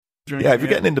drinking. Yeah, if you're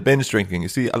getting into binge drinking, you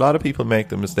see, a lot of people make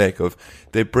the mistake of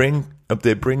they bring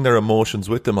their emotions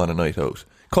with them on a night out.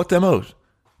 Cut them out.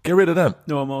 Get rid of them.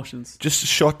 No emotions. Just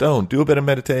shut down. Do a bit of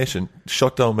meditation.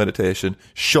 Shut down meditation.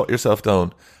 Shut yourself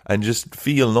down and just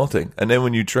feel nothing. And then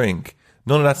when you drink,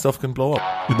 none of that stuff can blow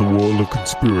up. In the world of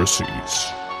conspiracies,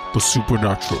 the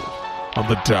supernatural, and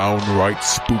the downright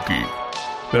spooky,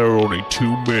 there are only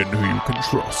two men who you can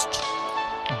trust.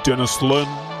 Dennis Lynn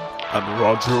and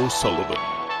Roger O'Sullivan.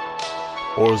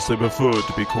 Or as they prefer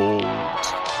to be called,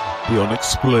 the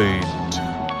Unexplained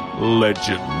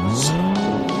Legends.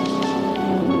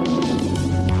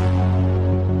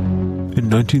 In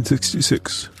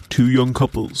 1966, two young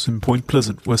couples in Point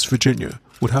Pleasant, West Virginia,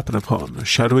 would happen upon a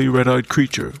shadowy red-eyed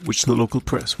creature which the local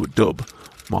press would dub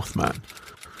Mothman.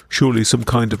 Surely some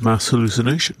kind of mass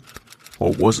hallucination.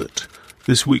 Or was it?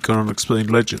 This week on Unexplained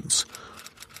Legends,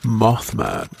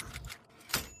 Mothman.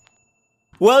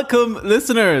 Welcome,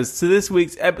 listeners, to this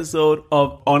week's episode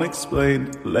of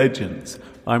Unexplained Legends.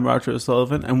 I'm Roger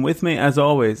O'Sullivan, and with me, as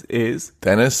always, is...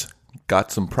 Dennis,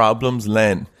 got some problems,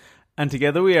 Len. And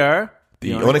together we are...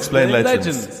 The Unexplained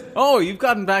Legends. Oh, you've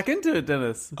gotten back into it,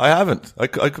 Dennis. I haven't. I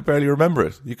could barely remember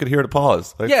it. You could hear the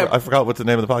pause. I forgot what the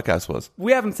name of the podcast was.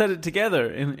 We haven't said it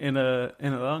together in a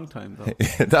long time, though.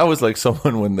 That was like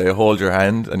someone when they hold your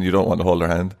hand and you don't want to hold their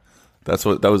hand. That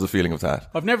was the feeling of that.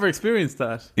 I've never experienced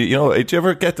that. You know, did you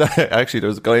ever get that? Actually, there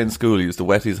was a guy in school who used to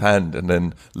wet his hand and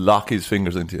then lock his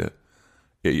fingers into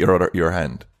your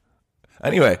hand.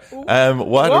 Anyway,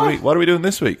 what are we doing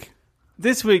this week?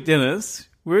 This week, Dennis,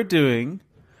 we're doing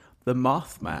the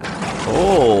Mothman.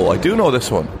 Oh, I do know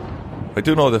this one.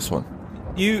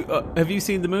 You have you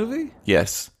seen the movie?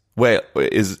 Yes. Wait,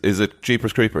 is it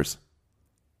Jeepers Creepers?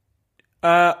 Do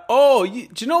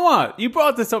you know what? You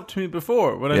brought this up to me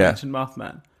before when I mentioned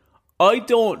Mothman. I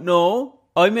don't know.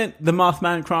 I meant the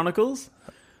Mothman Chronicles,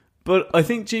 but I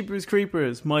think Jeepers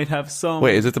Creepers might have some...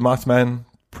 Wait, is it the Mothman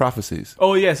Prophecies?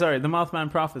 Oh, yeah, sorry, the Mothman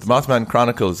Prophecies. The Mothman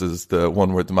Chronicles is the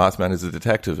one where the Mothman is a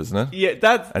detective, isn't it? Yeah,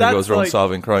 that's he goes around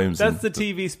solving crimes. That's the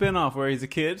TV spin-off where he's a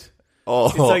kid. Oh,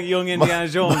 it's like young Indiana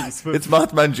Jones. It's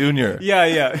Mothman Jr.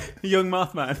 Yeah, young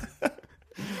Mothman.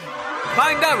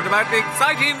 Find out about the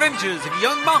exciting adventures of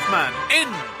young Mothman in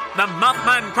the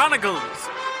Mothman Chronicles,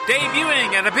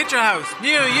 debuting at a picture house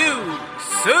near you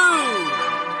soon.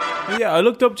 Yeah, I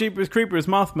looked up Jeepers Creepers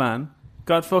Mothman,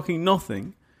 got fucking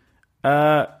nothing.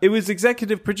 It was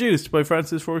executive produced by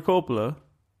Francis Ford Coppola.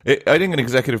 I think an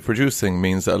executive producing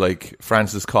means that like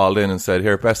Francis called in and said,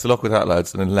 "Here, best of luck with that,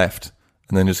 lads," and then left.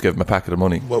 And then just give him a packet of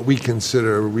money. What we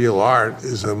consider real art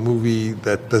is a movie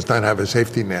that does not have a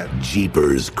safety net.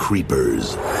 Jeepers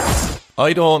Creepers.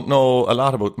 I don't know a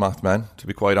lot about Mothman, to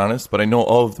be quite honest, but I know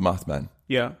of the Mothman.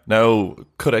 Yeah. Now,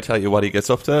 could I tell you what he gets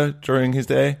up to during his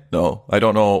day? No, I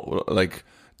don't know. Like,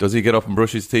 does he get up and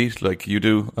brush his teeth like you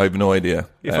do? I have no idea.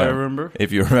 If I remember.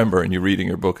 If you remember and you're reading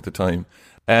your book at the time.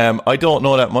 I don't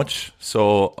know that much,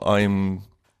 so I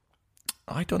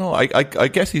don't know. I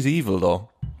guess he's evil, though.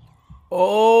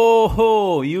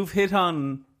 Oh, you've hit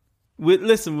on...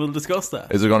 Listen, we'll discuss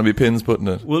that. Is there going to be pins put in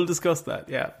it? We'll discuss that,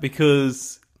 yeah,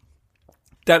 because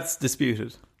that's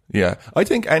disputed. Yeah, I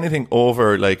think anything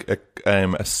over like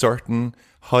a certain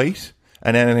height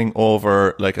and anything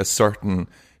over like a certain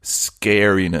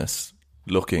scariness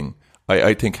looking,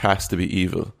 I think has to be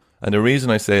evil. And the reason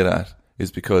I say that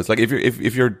is because like if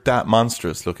you're that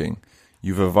monstrous looking,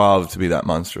 you've evolved to be that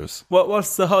monstrous.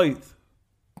 What's the height?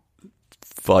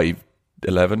 5'11".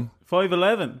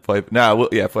 5'11".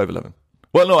 5'11".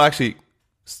 Well, no, actually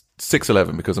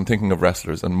 6'11", because I'm thinking of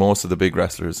wrestlers, and most of the big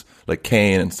wrestlers like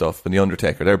Kane and stuff and the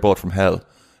Undertaker, they're both from hell,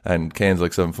 and Kane's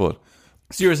like 7 foot.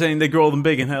 So you're saying they grow them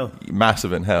big in hell?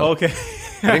 Massive in hell. Okay.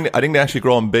 I think they actually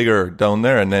grow them bigger down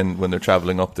there, and then when they're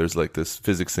traveling up, there's like this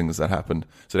physics things that happen.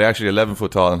 So they're actually 11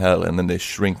 foot tall in hell, and then they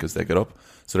shrink as they get up.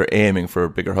 So they're aiming for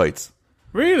bigger heights.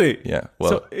 Really? Yeah.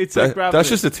 Well, so it's like gravity. That's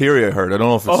just a theory I heard. I don't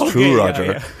know if it's true, Roger.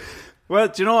 Yeah. Well,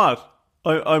 do you know what?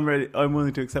 I'm ready. I'm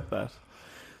willing to accept that.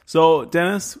 So,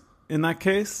 Dennis, in that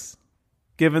case,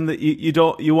 given that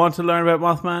you want to learn about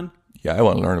Mothman? Yeah, I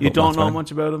want to learn about Mothman. You don't know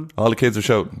much about him? All the kids are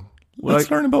shouting, let's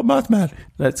learn about Mothman.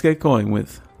 Let's get going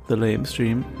with the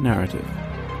lamestream narrative.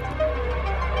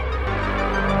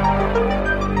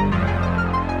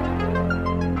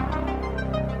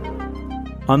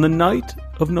 On the night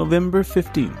of November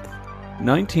 15th,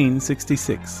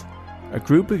 1966, a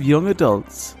group of young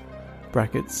adults,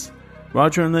 brackets,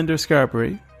 Roger and Linda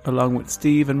Scarberry, along with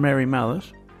Steve and Mary Mallet,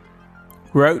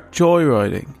 were out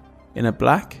joyriding in a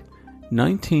black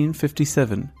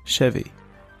 1957 Chevy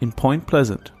in Point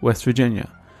Pleasant, West Virginia,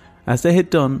 as they had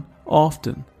done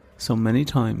often so many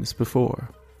times before.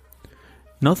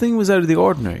 Nothing was out of the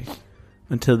ordinary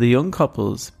until the young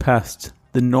couples passed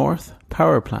the North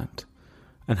Power Plant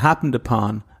and happened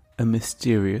upon a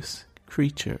mysterious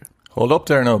creature. Hold up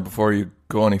there now before you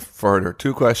go any further.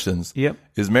 2 questions. Yep.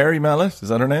 Is Mary Mallet, is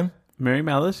that her name? Mary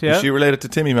Mallet, yeah. Is she related to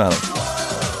Timmy Mallet?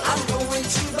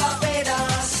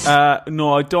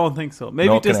 No, I don't think so. Maybe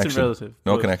No distant connection. relative.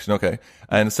 No but- connection, okay.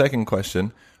 And the second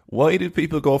question, why do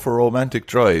people go for romantic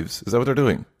drives? Is that what they're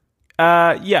doing?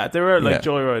 Yeah, they were like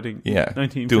Yeah. joyriding. Yeah,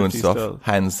 1950s doing stuff, style,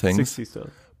 hands things. 60s style.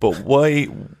 But why?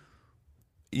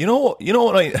 You know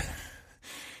what I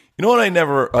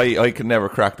could never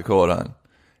crack the code on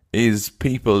is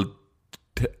people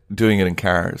doing it in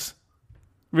cars.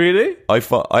 Really? I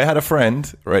had a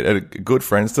friend, right, a good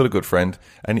friend, still a good friend,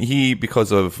 and he,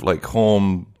 because of like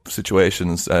home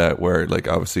situations where like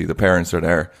obviously the parents are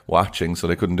there watching, so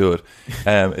they couldn't do it.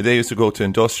 They used to go to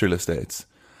industrial estates,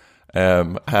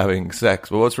 having sex.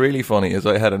 But what's really funny is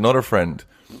I had another friend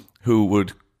who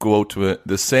would go out to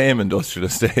the same industrial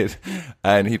estate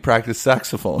and he practiced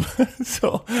saxophone.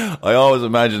 So I always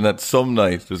imagine that some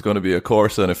night there's going to be a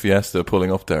Corsa and a Fiesta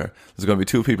pulling up there. There's going to be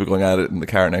 2 people going at it in the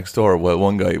car next door while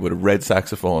one guy with a red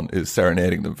saxophone is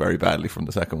serenading them very badly from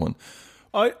the second one.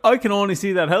 I can only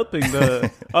see that helping.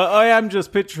 I am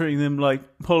just picturing them like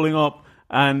pulling up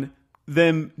and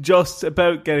them just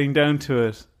about getting down to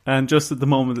it. And just at the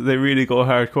moment that they really go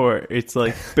hardcore, it's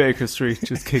like Baker Street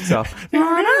just kicks off.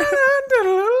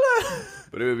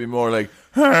 But it would be more like...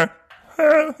 Oh,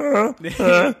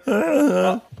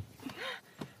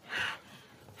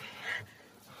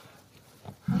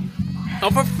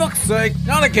 for fuck's sake,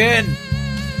 not again!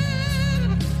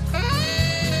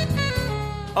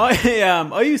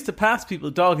 I used to pass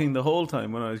people dogging the whole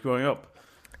time when I was growing up.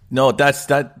 No,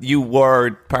 that you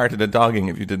were part of the dogging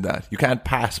if you did that. You can't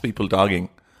pass people dogging.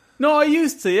 No, I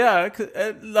used to, yeah.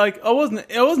 Like I wasn't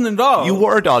involved. You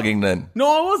were dogging then. No,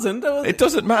 I wasn't. It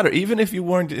doesn't matter, even if you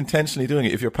weren't intentionally doing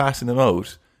it. If you're passing them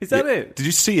out, Is that it? Did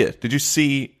you see it? Did you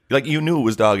see? Like you knew it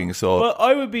was dogging. So Well,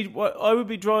 I would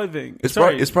be driving. it's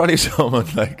Sorry. probably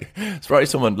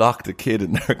someone locked a kid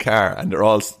in their car, and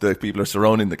the people are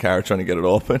surrounding the car trying to get it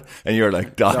open, and you're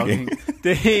like dogging.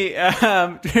 Do you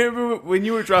remember when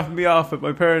you were dropping me off at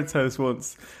my parents' house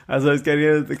once? As I was getting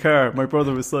out of the car, my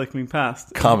brother was cycling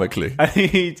past. Comically,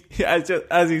 And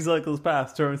as he cycles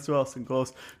past, turns to us and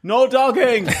goes, "No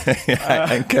dogging,"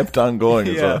 and kept on going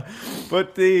as well.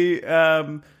 But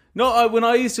when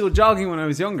I used to go jogging when I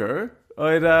was younger,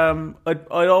 I'd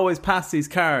always pass these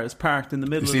cars parked in the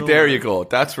middle. See, of there nowhere. you go.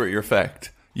 That's where you're fecked.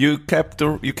 You kept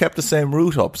the same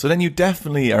route up, so then you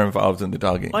definitely are involved in the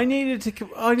dogging. I needed to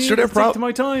they're stick to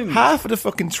my time. Half of the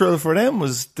fucking thrill for them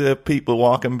was the people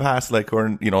walking past, like, who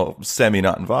are, semi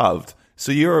not involved.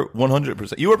 So you're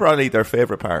 100%. You were probably their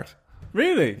favourite part.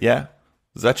 Really? Yeah.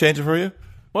 Does that change it for you?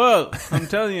 Well, I'm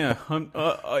telling you,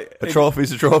 A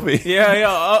trophy's a trophy.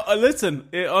 Yeah. Listen,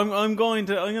 I'm going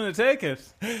to take it.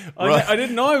 I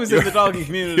didn't know I was in the dogging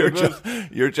community.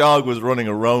 Your jog was running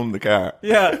around the car.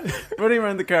 Yeah, running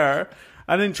around the car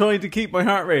and then trying to keep my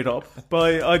heart rate up.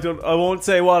 I won't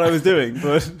say what I was doing,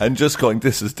 but And just going,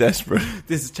 this is desperate.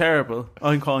 this is terrible.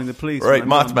 I'm calling the police. Right,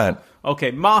 when I'm Mothman. done.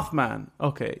 Okay, Mothman.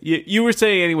 Okay, you were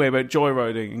saying anyway about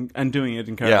joyriding and doing it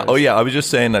in cars. Yeah. Oh, yeah. I was just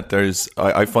saying that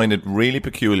I find it really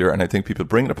peculiar, and I think people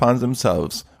bring it upon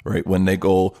themselves, right, when they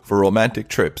go for romantic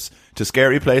trips to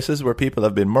scary places where people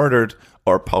have been murdered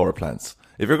or power plants.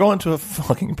 If you're going to a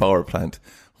fucking power plant,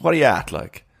 what are you at,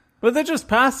 like? But they're just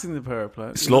passing the power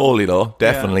plant. Slowly, though,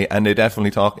 definitely. Yeah. And they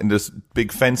definitely talk, and there's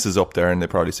big fences up there, and they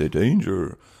probably say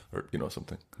danger or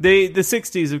something. The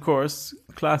 60s, of course,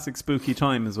 classic spooky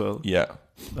time as well. Yeah.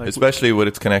 Like, especially with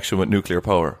its connection with nuclear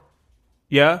power.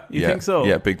 Yeah? You think so?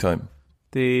 Yeah, big time.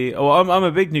 I'm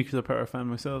a big nuclear power fan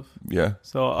myself. Yeah.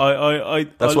 So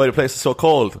That's why the place is so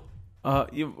cold. Well,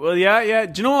 yeah.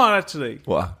 Do you know what, actually?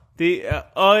 What?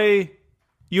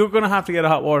 You're going to have to get a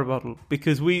hot water bottle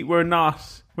because we're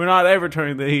not ever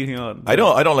turning the heating on. I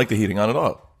don't like the heating on at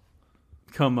all.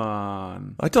 Come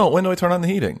on. I don't. When do I turn on the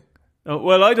heating? Oh,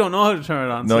 well, I don't know how to turn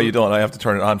it on. No, you don't. I have to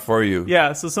turn it on for you.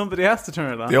 Yeah, so somebody has to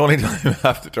turn it on. The only time you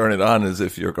have to turn it on is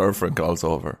if your girlfriend calls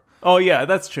over. Oh, yeah,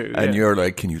 that's true. And you're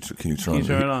like, can you turn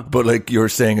it on? But like you're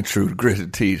saying it through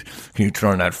gritted teeth. Can you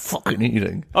turn that fucking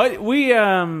heating? We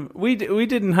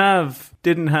didn't have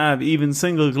even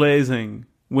single glazing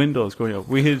windows growing up.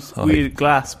 We had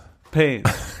glass panes.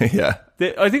 Yeah.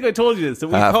 I think I told you this.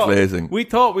 That glazing. We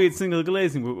thought we had single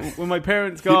glazing. When my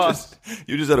parents got...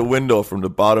 You just had a window from the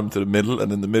bottom to the middle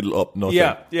and then the middle up, nothing.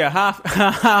 Yeah,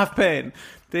 half pane.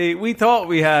 We thought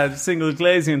we had single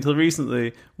glazing until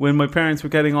recently when my parents were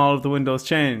getting all of the windows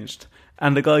changed.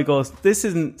 And the guy goes, "This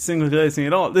isn't single glazing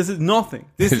at all. This is nothing.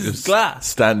 This is glass,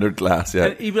 standard glass." Yeah,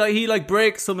 and he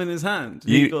breaks some in his hand.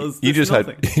 You, he goes, you just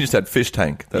nothing. had you just had fish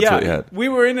tank. That's what you had. We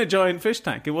were in a giant fish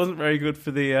tank. It wasn't very good for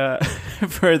the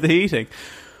for the heating.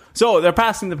 So they're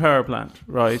passing the power plant,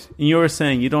 right? And you're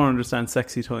saying you don't understand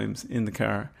sexy times in the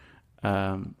car,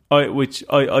 which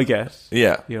I get.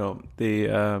 Yeah,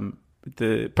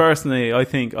 the personally, I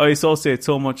think I associate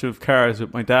so much of cars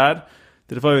with my dad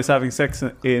that if I was having sex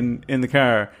in the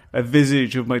car, a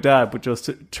visage of my dad would just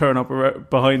turn up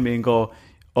behind me and go,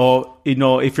 "Oh,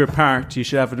 if you're parked, you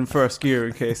should have it in first gear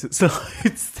in case it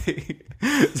slides."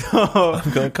 So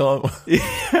I'm gonna call him.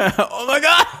 Yeah. Oh my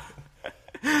god.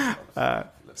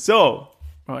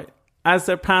 Right, as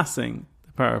they're passing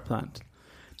the power plant,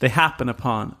 they happen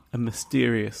upon a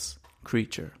mysterious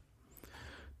creature.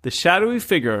 The shadowy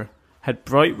figure had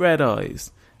bright red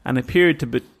eyes and appeared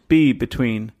to be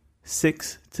between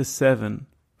 6 to 7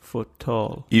 foot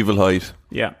tall. Evil height.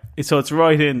 Yeah. So it's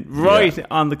right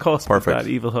on the cusp of that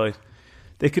evil height.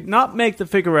 They could not make the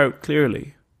figure out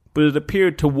clearly, but it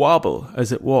appeared to wobble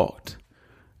as it walked,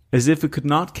 as if it could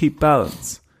not keep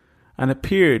balance, and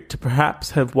appeared to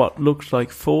perhaps have what looked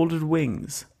like folded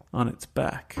wings on its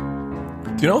back.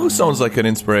 Do you know who sounds like an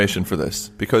inspiration for this?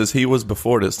 Because he was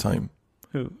before this time.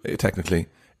 Who? Technically.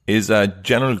 Is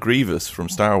General Grievous from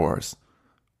Star Wars.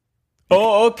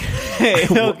 Oh, okay.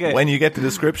 Okay. When you get the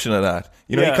description of that,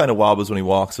 he Yeah. kind of wobbles when he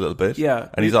walks a little bit. Yeah.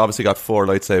 And he's obviously got 4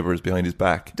 lightsabers behind his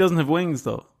back. He doesn't have wings,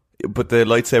 though. But the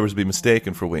lightsabers would be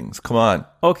mistaken for wings. Come on.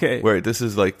 Okay. Where this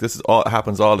is all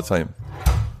happens all the time.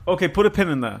 Okay, put a pin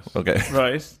in that. Okay.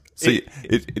 Right. So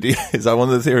is that one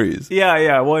of the theories?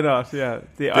 Yeah, why not? Yeah.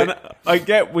 I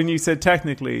get when you said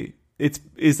technically,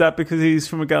 is that because he's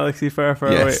from a galaxy far, far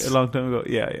away a long time ago?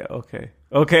 Yeah, okay.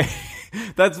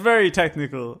 That's very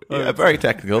technical. Yeah, very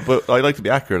technical, but I like to be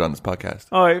accurate on this podcast.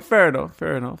 All right, fair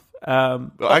enough.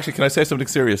 Actually, can I say something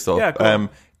serious though? Yeah, go on.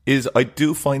 I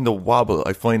do find the wobble,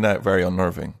 I find that very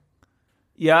unnerving.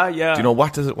 Yeah. Do you know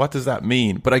what does that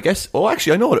mean? But I guess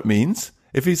actually I know what it means.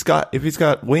 If he's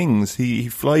got wings, he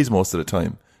flies most of the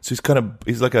time. So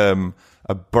he's like a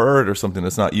bird or something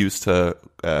that's not used to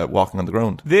walking on the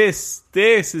ground. This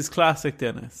is classic,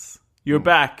 Dennis. You're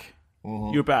back.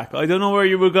 Mm-hmm. You're back. I don't know where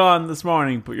you were gone this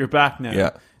morning, but you're back now.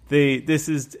 Yeah. This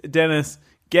is Dennis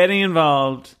getting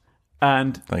involved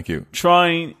and thank you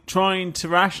trying to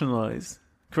rationalize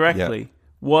correctly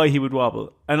why he would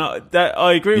wobble. And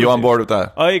I agree. You on board with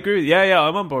that? I agree. Yeah,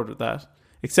 I'm on board with that.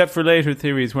 Except for later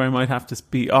theories where I might have to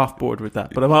be off board with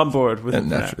that, but I'm on board with it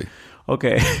naturally. Now.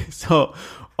 Okay, so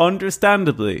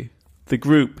understandably, the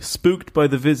group, spooked by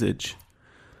the visage,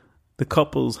 the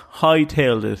couples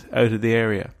hightailed it out of the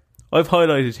area. I've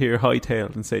highlighted here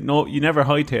hightailed and say, no, you never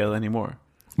hightail anymore.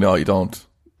 No, you don't.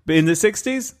 But in the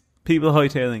 60s, people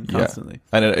hightailing constantly.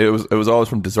 Yeah. And it was always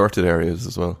from deserted areas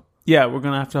as well. Yeah, we're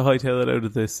going to have to hightail it out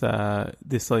of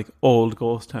this like old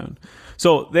ghost town.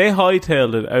 So they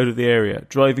hightailed it out of the area,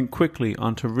 driving quickly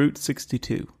onto Route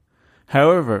 62.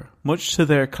 However, much to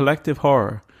their collective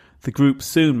horror, the group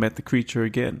soon met the creature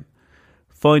again,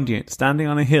 finding it standing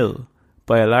on a hill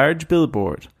by a large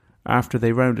billboard after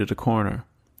they rounded a corner.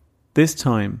 This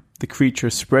time, the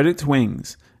creature spread its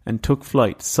wings and took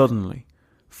flight suddenly,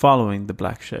 following the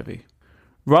black Chevy.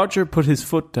 Roger put his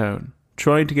foot down,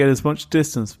 trying to get as much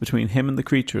distance between him and the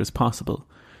creature as possible.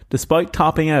 Despite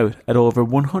topping out at over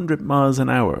 100 miles an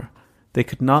hour, they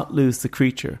could not lose the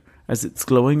creature as its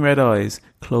glowing red eyes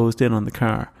closed in on the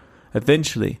car,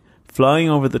 eventually flying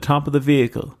over the top of the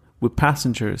vehicle, with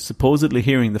passengers supposedly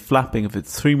hearing the flapping of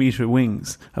its 3-meter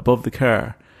wings above the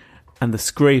car and the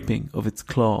scraping of its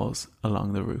claws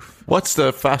along the roof. What's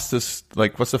the fastest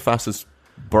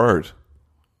bird?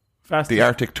 The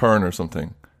Arctic tern or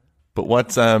something. But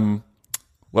what's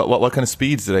what kind of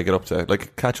speeds do they get up to?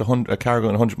 Like catch a car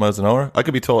going 100 miles an hour? I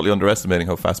could be totally underestimating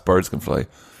how fast birds can fly.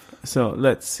 So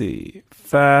let's see.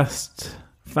 Fastest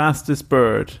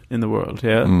bird in the world,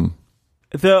 yeah? Mm.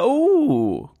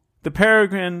 The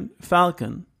peregrine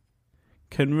falcon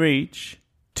can reach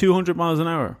 200 miles an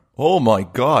hour. Oh my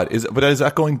god! Is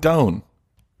that going down?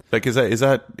 Like is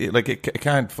that like it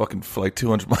can't fucking fly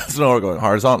 200 miles an hour going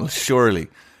horizontal? Surely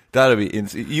that'd be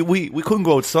insane. We couldn't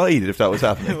go outside if that was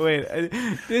happening. Wait,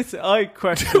 I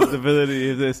question the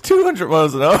validity of this. 200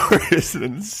 miles an hour is an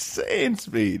insane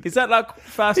speed. Is that like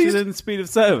faster than the speed of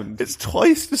sound? It's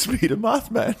twice the speed of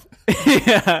Mothman.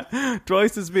 Yeah,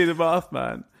 twice the speed of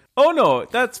Mothman. Oh no,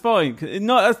 that's fine.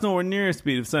 No, that's nowhere near the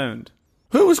speed of sound.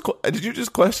 Did you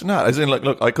just question that? As in, like,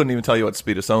 look, I couldn't even tell you what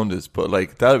speed of sound is, but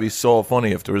like that would be so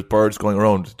funny if there was birds going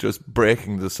around just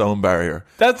breaking the sound barrier.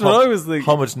 That's what I was thinking.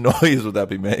 How much noise would that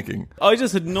be making? I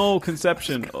just had no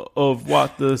conception of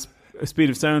what the speed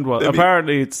of sound was.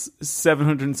 Apparently, it's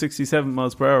 767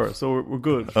 miles per hour, so we're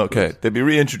good. Okay, they'd be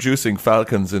reintroducing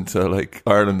falcons into like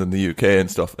Ireland and the UK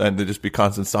and stuff, and there'd just be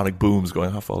constant sonic booms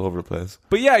going off all over the place.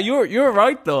 But yeah, you're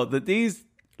right though that these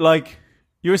like.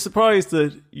 You're surprised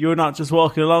that you're not just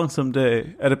walking along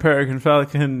someday at a peregrine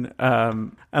falcon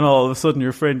and all of a sudden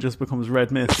your friend just becomes red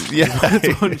mist. Yeah.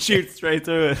 One shoots straight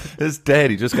through it. It's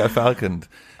dead. He just got falconed.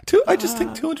 I just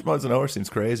think 200 miles an hour seems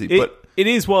crazy. But it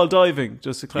is while diving,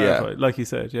 just to clarify, like you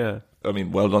said, yeah. I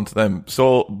mean, well done to them.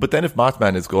 So, but then if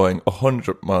Mothman is going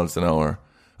 100 miles an hour,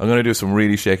 I'm going to do some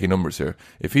really shaky numbers here.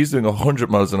 If he's doing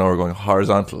 100 miles an hour going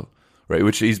horizontal, right,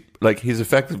 which he's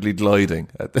effectively gliding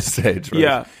at this stage, right?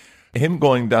 Yeah. Him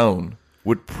going down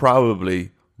would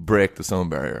probably break the sound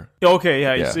barrier. Okay,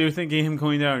 yeah. So you're thinking him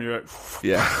going down, you're like...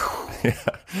 Yeah.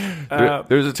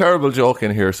 There's a terrible joke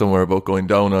in here somewhere about going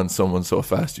down on someone so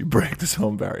fast you break the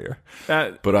sound barrier.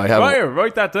 But I haven't...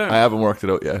 Write that down. I haven't worked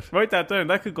it out yet. Write that down.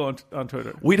 That could go on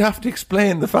Twitter. We'd have to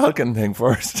explain the falcon thing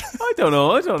first. I don't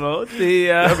know.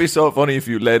 That'd be so funny if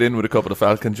you led in with a couple of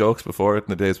falcon jokes before it in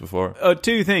the days before.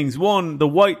 Two things. One, the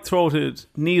white-throated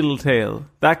needle tail,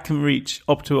 that can reach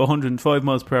up to 105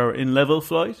 miles per hour in level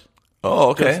flight. Oh,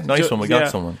 okay. Nice one. We got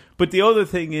someone. But the other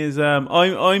thing is, I'm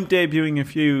debuting a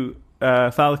few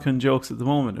falcon jokes at the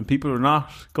moment, and people are not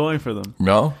going for them.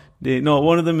 No?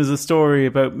 One of them is a story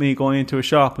about me going into a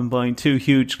shop and buying 2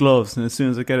 huge gloves, and as soon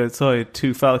as I get outside,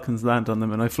 2 falcons land on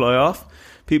them and I fly off.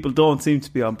 People don't seem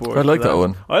to be on board. I like that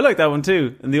one. I like that one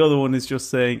too. And the other one is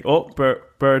just saying,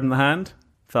 bird in the hand,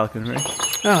 falconry.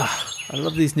 I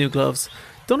love these new gloves.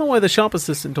 Don't know why the shop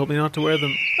assistant told me not to wear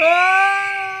them.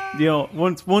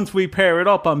 Once we pair it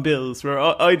up on bills where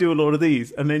I do a load of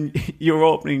these, and then your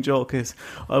opening joke is,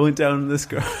 I went down on this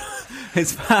girl.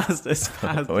 It's fast.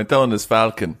 I went down on this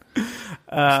falcon.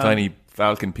 Tiny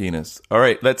falcon penis. All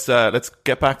right, let's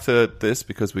get back to this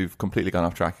because we've completely gone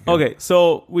off track again. Okay,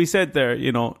 so we said there,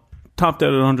 topped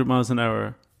out at 100 miles an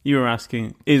hour. You were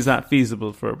asking, is that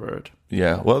feasible for a bird?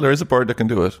 Yeah, well, there is a bird that can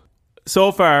do it.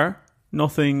 So far,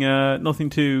 nothing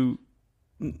too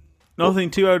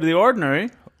out of the ordinary.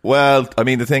 Well, I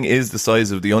mean, the thing is the size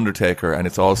of the Undertaker, and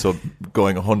it's also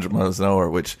going 100 miles an hour,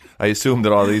 which I assume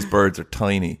that all these birds are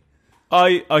tiny.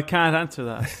 I can't answer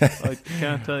that. I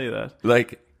can't tell you that.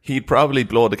 Like, he'd probably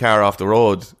blow the car off the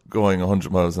road going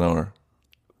 100 miles an hour.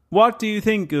 What do you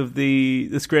think of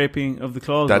the scraping of the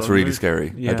claws? That's really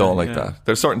scary. Yeah, I don't like that.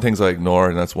 There's certain things I ignore,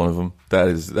 and that's one of them.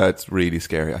 That's really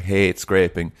scary. I hate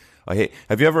scraping.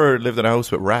 Have you ever lived in a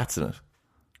house with rats in it?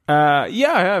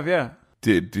 Yeah, I have, yeah.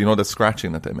 Do you know the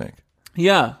scratching that they make?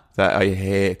 Yeah. I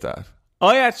hate that.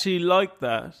 I actually like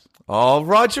that. Oh,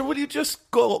 Roger, will you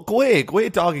just go away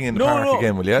dogging in the park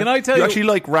again, will you? Can I tell you? You actually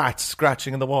like rats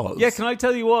scratching in the walls? Yeah, can I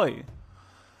tell you why?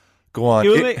 Go on.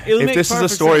 If this is a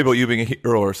story about you being a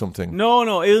hero or something.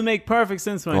 No, it'll make perfect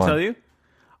sense when I tell you.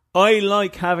 I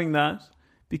like having that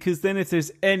because then if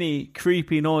there's any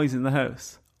creepy noise in the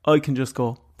house, I can just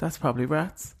go, that's probably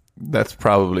rats. That's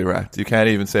probably rats. You can't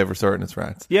even say for certain it's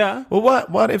rats. Yeah. Well,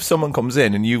 what if someone comes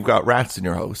in and you've got rats in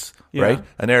your house, right?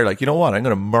 And they're like, you know what? I'm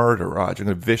going to murder Roger. I'm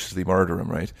going to viciously murder him,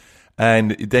 right?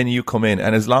 And then you come in,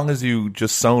 and as long as you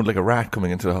just sound like a rat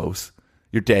coming into the house,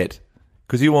 you're dead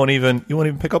because you won't even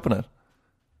pick up on it.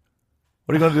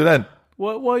 What are you going to do then?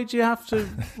 Why'd you have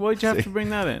to bring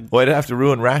that in? Why'd I have to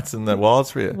ruin rats in the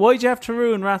walls for you? Why'd you have to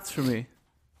ruin rats for me?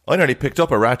 I nearly picked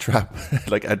up a rat trap,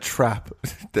 like a trap,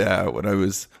 when I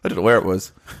don't know where it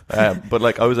was, but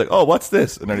like I was like, oh, what's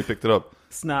this? And nearly picked it up.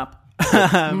 Snap.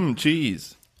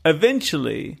 Jeez.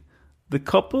 Eventually, the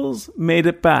couples made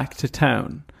it back to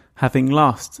town, having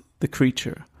lost the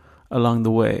creature along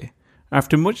the way.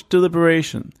 After much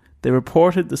deliberation, they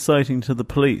reported the sighting to the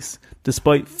police,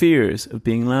 despite fears of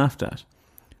being laughed at.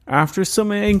 After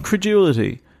some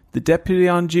incredulity, the deputy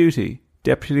on duty,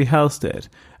 Deputy Halstead,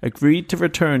 agreed to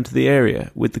return to the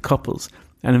area with the couples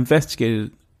and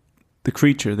investigated the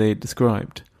creature they had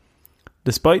described.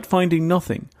 Despite finding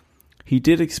nothing, he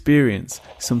did experience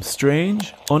some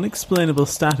strange, unexplainable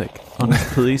static on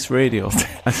his police radio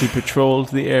as he patrolled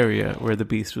the area where the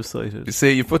beast was sighted. You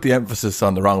see, you put the emphasis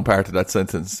on the wrong part of that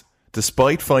sentence.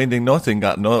 Despite finding nothing,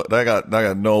 got no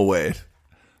weight.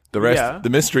 The rest, the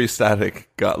mystery static,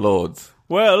 got loads.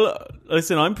 Well,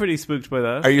 listen, I'm pretty spooked by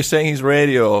that. Are you saying his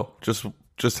radio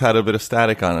just had a bit of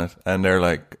static on it, and they're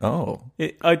like, oh?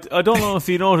 I don't know if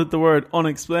you noted the word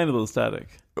unexplainable static.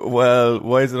 Well,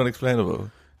 why is it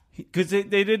unexplainable? Because they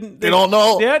didn't... They don't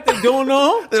know. Yeah, they don't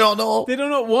know. They don't know. They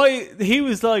don't know why he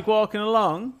was like walking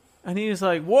along and he was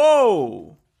like,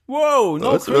 whoa, no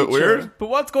that's a creature. bit weird. But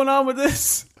what's going on with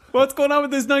this? What's going on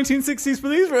with this 1960s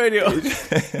police radio?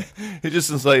 He's just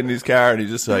inside in his car and he's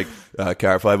just like,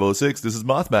 car 506, this is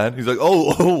Mothman. He's like,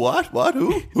 oh, what?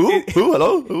 Who?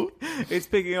 Hello? Who? It's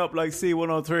picking up like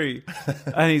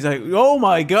C103. And he's like, oh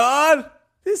my God,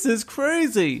 this is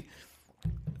crazy.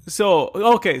 So,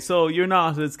 okay, so you're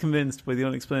not as convinced by the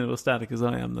unexplainable static as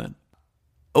I am then?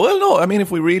 Well, no, I mean, if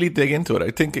we really dig into it,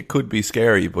 I think it could be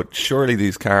scary, but surely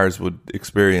these cars would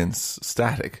experience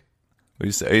static.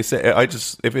 You say,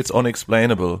 if it's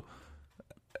unexplainable,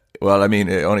 well, I mean,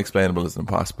 unexplainable is an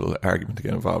impossible argument to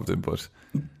get involved in, but,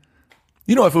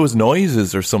 you know, if it was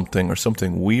noises or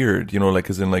something weird, you know,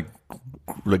 like as in like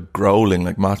growling,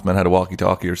 like Mothman had a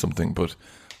walkie-talkie or something, but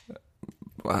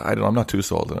I don't know, I'm not too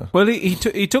sold on it. Well,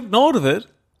 he took note of it,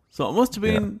 so it must have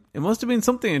been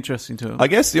something interesting to him. I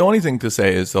guess the only thing to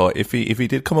say is, though, if he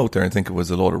did come out there and think it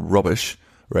was a load of rubbish,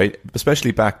 right,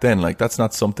 especially back then, like, that's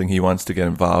not something he wants to get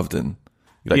involved in,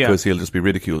 like, because he'll just be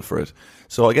ridiculed for it.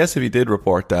 So I guess if he did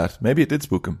report that, maybe it did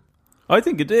spook him. I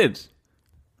think it did.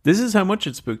 This is how much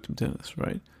it spooked him, Dennis,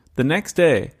 right? The next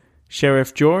day,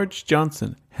 Sheriff George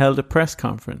Johnson held a press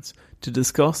conference to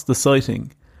discuss the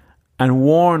sighting and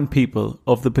warn people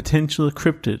of the potential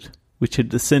cryptid which had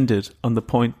descended on the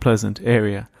Point Pleasant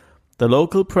area. The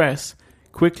local press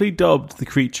quickly dubbed the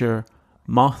creature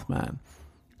Mothman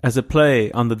as a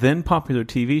play on the then popular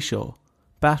TV show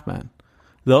Batman.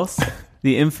 Thus,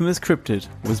 the infamous cryptid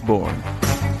was born.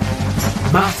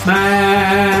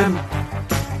 Mothman!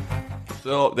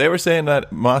 So they were saying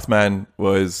that Mothman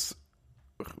was...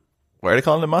 Why are they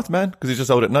calling him Mothman? Because he's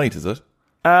just out at night, is it?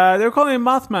 They were calling him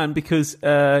Mothman because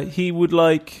he was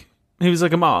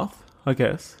like a moth, I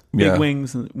guess. Big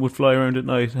wings and would fly around at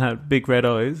night and had big red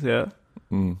eyes, yeah.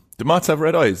 Mm. Do moths have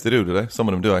red eyes? They do they? Some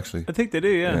of them do, actually. I think they do,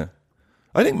 yeah.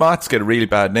 I think moths get a really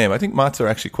bad name. I think moths are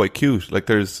actually quite cute. Like,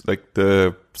 there's like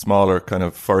the smaller kind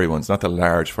of furry ones, not the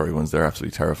large furry ones. They're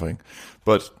absolutely terrifying.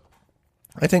 But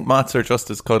I think moths are just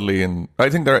as cuddly, and I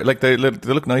think they're like they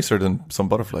look nicer than some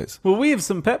butterflies. Well, we have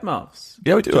some pet moths.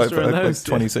 Yeah, we do. I've like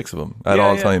 26 of them at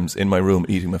all times in my room,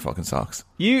 eating my fucking socks.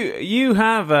 You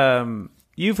have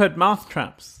you've had moth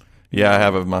traps. Yeah, I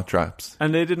have a moth traps.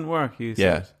 And they didn't work, you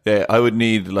said. Yeah, I would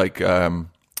need, like,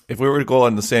 if we were to go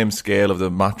on the same scale of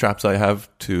the moth traps I have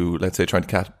to, let's say, trying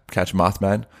to catch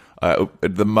Mothman,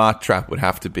 the moth trap would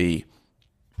have to be,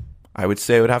 I would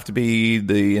say it would have to be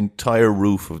the entire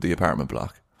roof of the apartment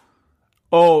block.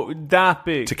 Oh, that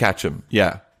big? To catch him,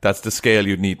 yeah. That's the scale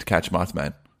you'd need to catch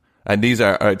Mothman. And these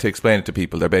are, to explain it to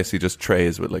people, they're basically just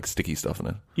trays with, like, sticky stuff in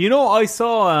it. You know, I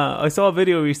saw a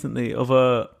video recently of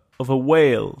a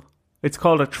whale. It's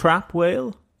called a trap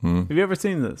whale. Have you ever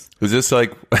seen this? Is this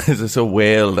a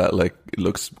whale that like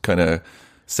looks kind of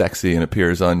sexy and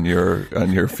appears on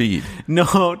your feed? No,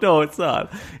 it's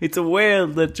not. It's a whale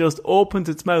that just opens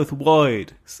its mouth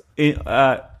wide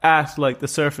at like the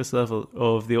surface level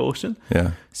of the ocean.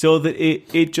 Yeah. So that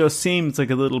it just seems like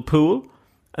a little pool,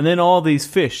 and then all these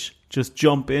fish just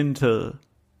jump into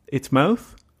its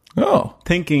mouth. Oh.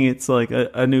 Thinking it's like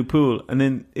a new pool, and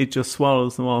then it just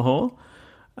swallows them all whole.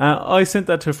 I sent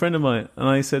that to a friend of mine, and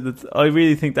I said that I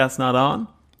really think that's not on.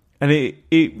 And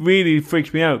it really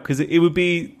freaked me out, because it would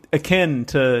be akin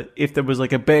to if there was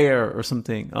like a bear or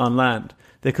something on land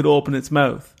that could open its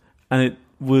mouth, and it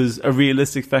was a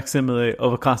realistic facsimile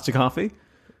of a Costa coffee.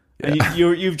 And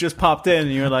you've just popped in,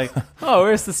 and you're like, oh,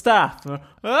 where's the staff?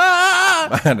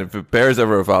 Ah! Man, if a bear's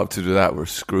ever evolved to do that, we're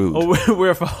screwed. Oh,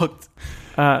 we're fucked.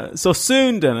 So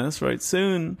soon, Dennis, right,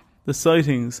 soon the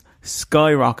sightings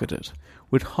skyrocketed,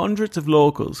 with hundreds of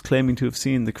locals claiming to have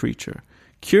seen the creature.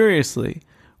 Curiously,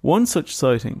 one such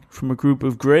sighting from a group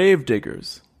of grave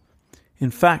diggers,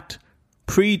 in fact,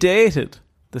 predated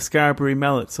the Scarberry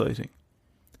Mallet sighting.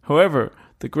 However,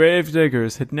 the grave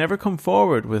diggers had never come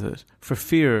forward with it for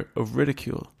fear of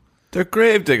ridicule. They're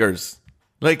grave diggers.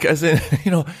 Like, as in,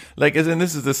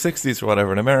 this is the 60s or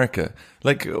whatever in America.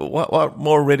 Like, what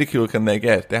more ridicule can they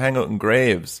get? They hang out in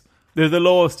graves. They're the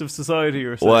lowest of society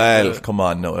or something. Well, come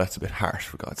on, no, that's a bit harsh,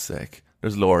 for God's sake.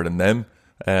 There's lower than them.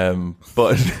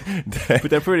 But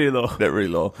they're pretty low. They're really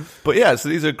low. But yeah, so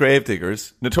these are grave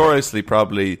diggers. Notoriously,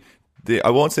 probably, I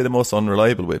won't say the most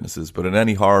unreliable witnesses, but in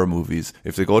any horror movies,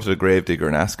 if they go to the grave digger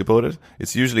and ask about it,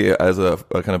 it's usually as a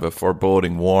kind of a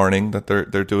foreboding warning that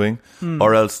they're doing,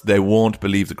 or else they won't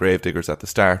believe the grave diggers at the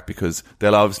start, because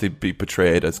they'll obviously be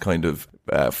portrayed as kind of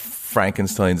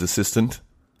Frankenstein's assistant.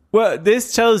 Well,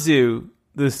 this tells you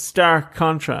the stark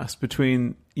contrast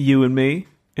between you and me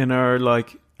in our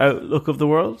like outlook of the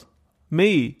world.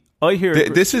 Me, I hear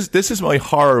This is my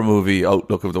horror movie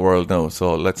outlook of the world now,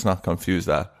 so let's not confuse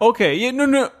that. Okay, yeah,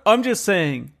 no. I'm just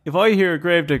saying, if I hear a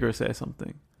gravedigger say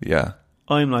something, Yeah.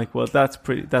 I'm like, well, that's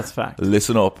fact.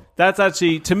 Listen up. That's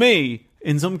actually, to me,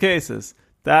 in some cases,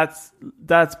 that's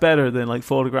better than like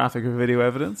photographic or video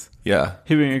evidence. Yeah.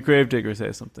 Hearing a gravedigger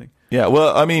say something. Yeah,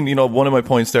 well, I mean, one of my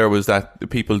points there was that the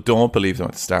people don't believe them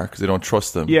at the start because they don't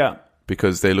trust them. Yeah.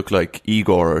 Because they look like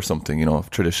Igor or something,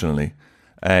 traditionally.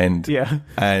 And Yeah.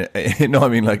 And I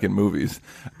mean, like in movies,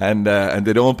 and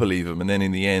they don't believe him, and then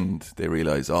in the end they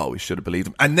realize, oh, we should have believed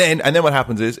him, and then what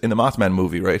happens is in the Mothman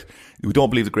movie, right? We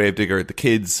don't believe the gravedigger. The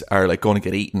kids are like going to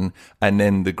get eaten, and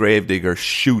then the gravedigger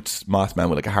shoots Mothman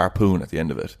with like a harpoon at the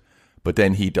end of it, but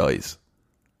then he dies.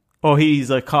 Oh, he's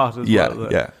like caught as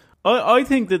well. Yeah. I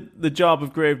think that the job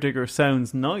of gravedigger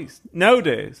sounds nice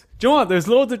nowadays. Do you know what? There's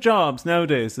loads of jobs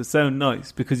nowadays that sound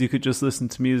nice because you could just listen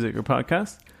to music or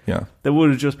podcasts. Yeah. That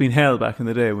would have just been hell back in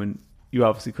the day when you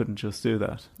obviously couldn't just do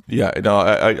that. Yeah. No,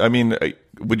 I mean,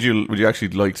 would you actually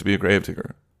like to be a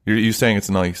gravedigger? You're saying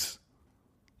it's nice?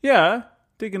 Yeah,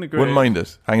 digging a grave. Wouldn't mind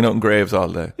it. Hanging out in graves all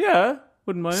day. Yeah,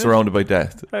 wouldn't mind. Surrounded by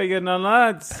death. How you getting on,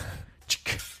 lads?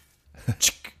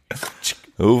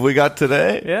 Who have we got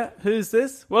today? Yeah, who's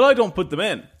this? Well, I don't put them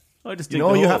in. I just dig the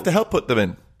you hole. have to help put them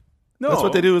in. No. That's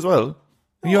what they do as well.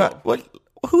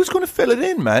 Who's going to fill it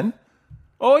in, man?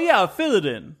 Oh, yeah, I'll fill it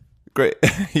in. Great.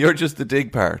 You're just the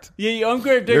dig part. Yeah, I'm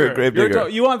grave digger. You're a grave digger.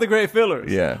 You want the grave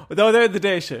fillers. Yeah. Though they're the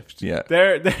day shift. Yeah.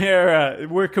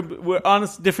 We're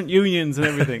honest, different unions and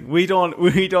everything. we don't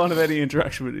have any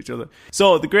interaction with each other.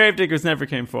 So the grave diggers never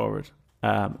came forward,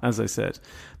 as I said.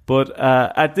 But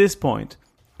at this point,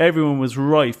 everyone was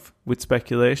rife with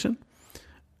speculation,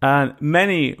 and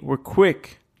many were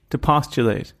quick to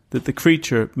postulate that the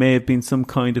creature may have been some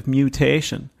kind of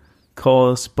mutation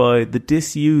caused by the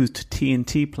disused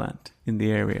TNT plant in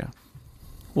the area,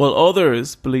 while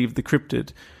others believed the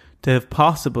cryptid to have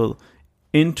possible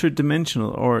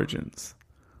interdimensional origins,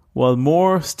 while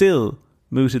more still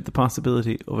mooted the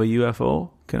possibility of a UFO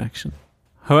connection.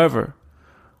 However,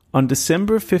 on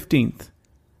December 15th,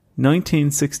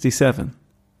 1967,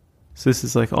 so this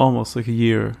is like almost like a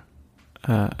year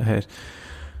ahead,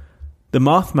 the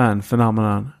Mothman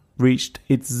phenomenon reached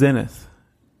its zenith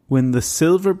when the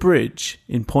Silver Bridge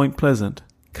in Point Pleasant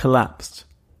collapsed,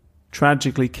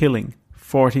 tragically killing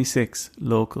 46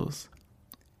 locals.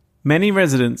 Many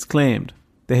residents claimed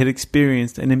they had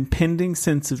experienced an impending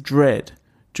sense of dread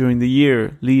during the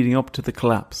year leading up to the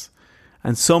collapse,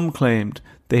 and some claimed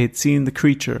they had seen the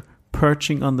creature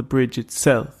perching on the bridge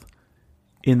itself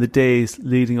in the days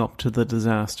leading up to the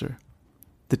disaster.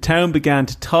 The town began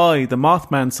to tie the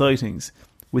Mothman sightings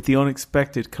with the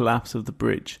unexpected collapse of the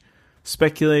bridge.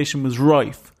 Speculation was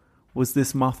rife. Was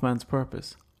this Mothman's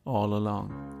purpose all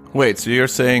along? Wait, so you're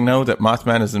saying now that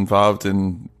Mothman is involved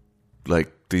in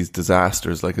like these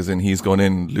disasters, like as in he's going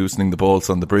in loosening the bolts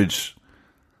on the bridge?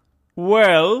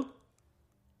 Well,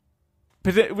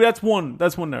 that's one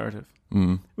narrative.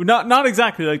 Not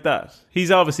exactly like that.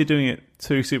 He's obviously doing it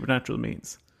through supernatural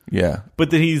means. Yeah,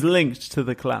 but that he's linked to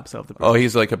the collapse of the bridge. Oh,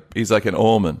 he's like an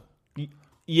omen.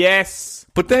 Yes,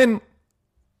 but then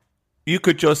you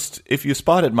could just, if you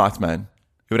spotted Mothman,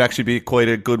 it would actually be quite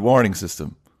a good warning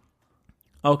system.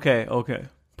 Okay.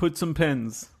 Put some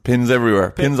pins. Pins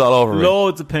everywhere. Pins all over me.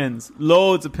 Loads of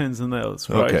pins and nails,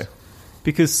 right? Okay.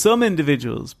 Because some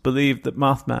individuals believed that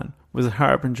Mothman was a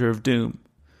harbinger of doom,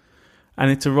 and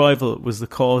its arrival was the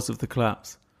cause of the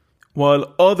collapse,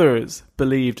 while others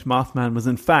believed Mothman was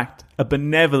in fact a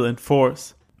benevolent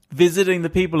force, visiting the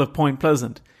people of Point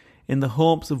Pleasant in the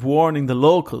hopes of warning the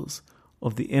locals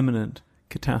of the imminent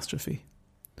catastrophe.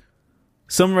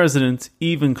 Some residents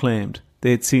even claimed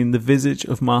they had seen the visage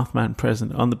of Mothman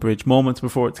present on the bridge moments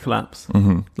before its collapse,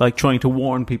 like trying to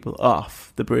warn people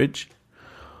off the bridge.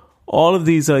 All of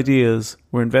these ideas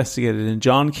were investigated in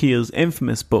John Keel's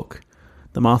infamous book,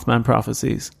 The Mothman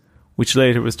Prophecies, which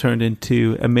later was turned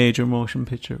into a major motion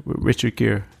picture with Richard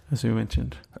Gere, as we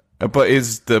mentioned. But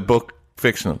is the book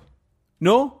fictional?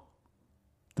 No.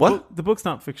 What? The book's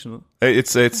not fictional.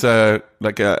 It's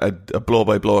like a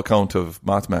blow-by-blow account of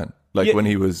Mothman, like when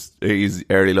his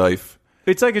early life.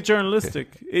 It's like a journalistic.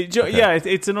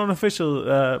 It's an unofficial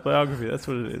biography. That's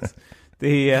what it is.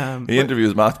 He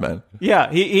interviews Mothman.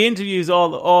 Yeah, he interviews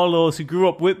all those who grew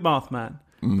up with Mothman,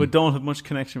 but don't have much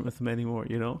connection with him anymore,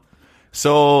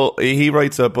 So he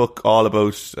writes a book all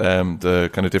about the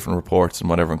kind of different reports and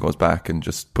whatever, and goes back and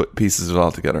just pieces it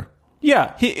all together.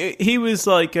 Yeah, he was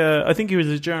like, I think he was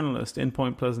a journalist in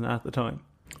Point Pleasant at the time.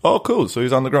 Oh, cool. So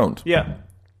he's on the ground. Yeah.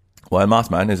 While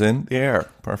Mothman is in the air.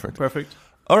 Perfect.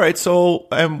 All right, so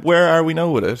where are we now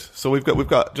with it? So we've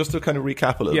got just to kind of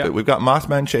recap a little bit. We've got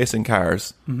Mothman chasing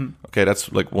cars. Mm-hmm. Okay,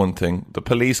 that's like one thing. The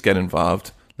police get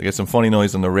involved. They get some funny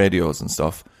noise on the radios and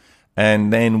stuff.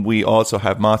 And then we also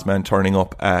have Mothman turning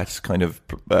up at kind of,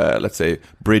 let's say,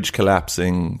 bridge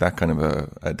collapsing, that kind of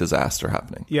a disaster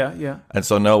happening. Yeah, yeah. And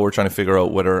so now we're trying to figure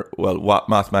out what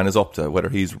Mothman is up to, whether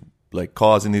he's like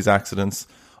causing these accidents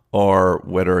or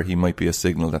whether he might be a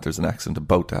signal that there's an accident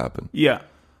about to happen. Yeah.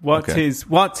 What's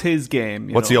his game?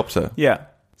 What's he up to? Yeah.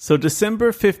 So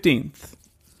December 15th,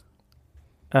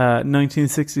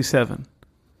 1967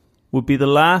 would be the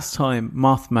last time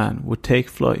Mothman would take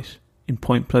flight in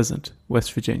Point Pleasant,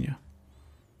 West Virginia.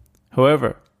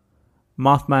 However,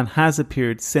 Mothman has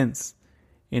appeared since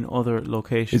in other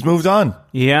locations. He's moved on.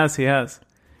 He has.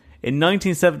 In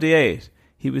 1978,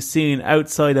 he was seen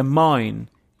outside a mine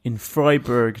in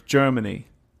Freiburg, Germany,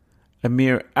 a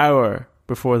mere hour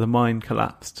before the mine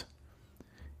collapsed.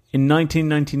 In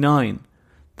 1999,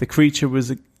 the creature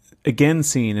was again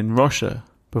seen in Russia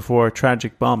before a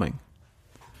tragic bombing.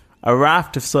 A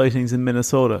raft of sightings in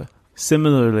Minnesota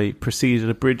similarly preceded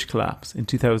a bridge collapse in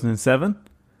 2007,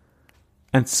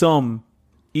 and some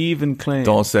even claim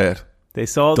Don't say it. They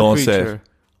saw the creature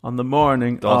on the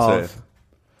morning of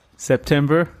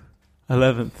September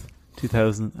 11th,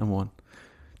 2001.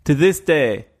 To this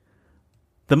day,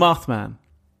 the Mothman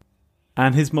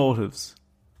and his motives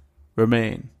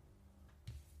remain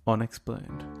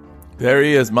unexplained. There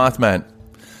he is, Mothman.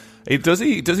 Does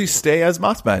he stay as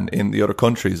Mothman in the other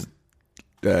countries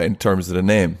in terms of the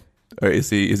name? Or is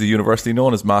he universally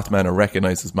known as Mothman or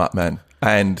recognized as Mothman?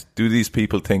 And do these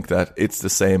people think that it's the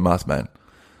same Mothman?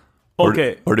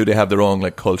 Okay. Or do they have their own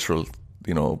like cultural,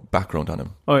 background on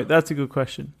him? All right, that's a good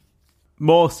question.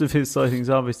 Most of his sightings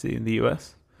obviously in the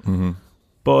US. Mm-hmm.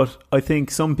 But I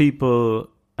think some people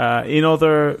in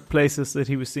other places that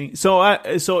he was seen. So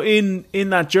in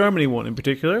that Germany one in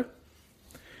particular,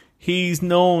 he's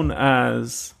known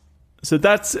as. So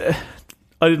that's.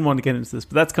 I didn't want to get into this,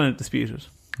 but that's kind of disputed.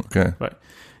 Okay. Right.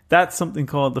 That's something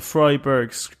called the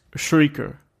Freiburg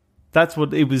Shrieker. That's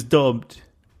what it was dubbed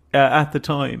at the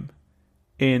time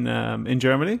in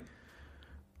Germany.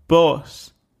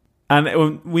 But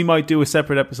we might do a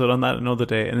separate episode on that another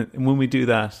day, and when we do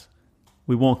that,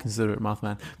 we won't consider it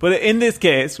Mothman. But in this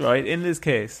case, right?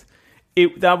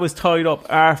 That was tied up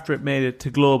after it made it to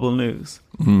global news,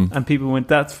 and people went,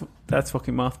 "That's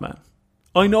fucking Mothman."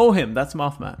 I know him. That's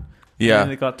Mothman. Yeah,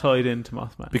 and it got tied into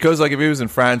Mothman because, like, if he was in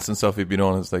France and stuff, he'd be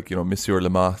known as like Monsieur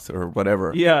Le Moth or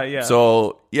whatever. Yeah, yeah.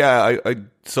 So yeah,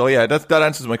 that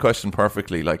answers my question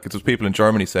perfectly. Like, it was people in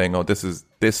Germany saying, "Oh, this is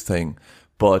this thing,"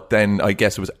 but then I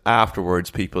guess it was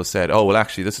afterwards people said, "Oh, well,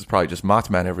 actually, this is probably just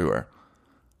Mothman everywhere,"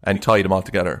 and tied them all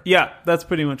together. Yeah, that's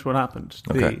pretty much what happened.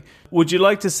 Okay. Would you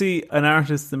like to see an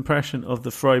artist's impression of the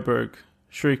Freiburg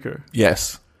Shrieker?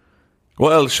 Yes.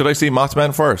 Well, should I see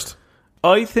Mothman first?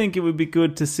 I think it would be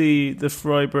good to see the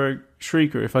Freiburg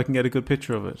Shrieker if I can get a good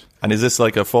picture of it. And is this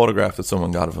like a photograph that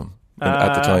someone got of him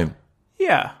at the time?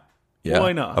 Yeah. Yeah.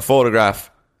 Why not? A photograph,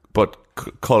 but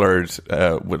coloured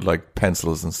with like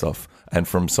pencils and stuff, and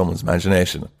from someone's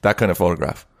imagination. That kind of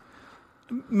photograph.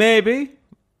 Maybe.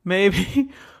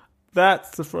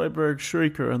 That's the Freiburg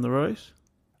Shrieker on the right.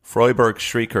 Freiburg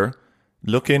Shrieker.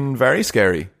 Looking very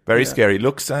scary. Very scary.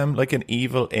 Looks like an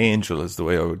evil angel is the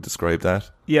way I would describe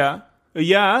that. Yeah.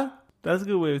 Yeah. That's a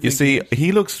good way of thinking. You see,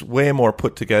 he looks way more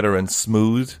put together and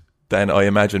smooth than I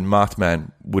imagine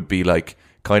Mothman would be, like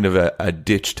kind of a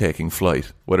ditch-taking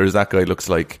flight. Whereas that guy looks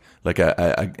like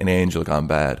an angel gone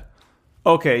bad.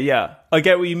 Okay, yeah. I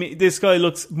get what you mean. This guy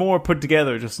looks more put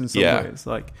together just in some ways.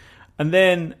 And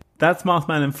then that's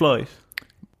Mothman in flight.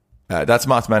 That's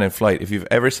Mothman in flight. If you've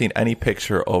ever seen any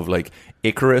picture of like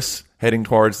Icarus heading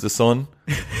towards the sun,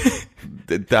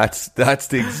 that's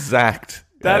the exact.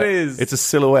 It's a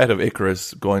silhouette of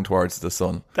Icarus going towards the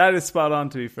sun. That is spot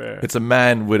on, to be fair. It's a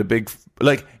man with a big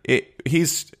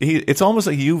it's almost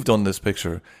like you've done this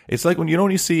picture. It's like when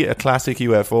you see a classic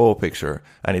UFO picture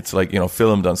and it's like,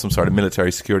 filmed on some sort of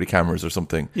military security cameras or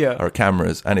something, or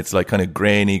cameras, and it's like kind of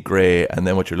grainy grey, and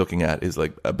then what you're looking at is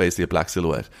like basically a black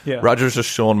silhouette. Yeah. Roger's just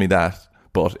shown me that,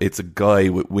 but it's a guy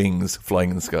with wings flying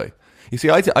in the sky. You see,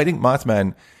 I think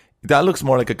Mothman, that looks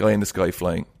more like a guy in the sky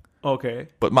flying. Okay.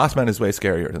 But Mothman is way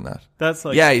scarier than that. That's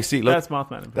like... Yeah, you see, look, that's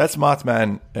Mothman. That's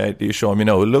Mothman, you show him,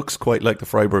 It looks quite like the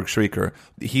Freiburg Shrieker.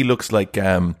 He looks like,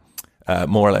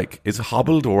 more like... Is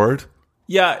hobbled a word?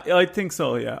 Yeah, I think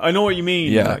so, yeah. I know what you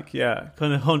mean. Yeah.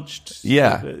 Kind of hunched.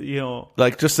 Yeah.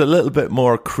 Like just a little bit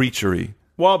more creaturey.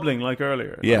 Wobbling like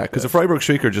earlier. Yeah, because the Freiburg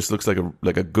Shrieker just looks like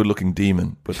a good-looking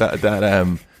demon. But that's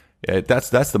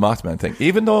the Mothman thing.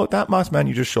 Even though that Mothman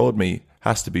you just showed me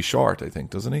has to be short, I think,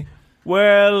 doesn't he?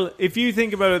 Well, if you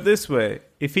think about it this way,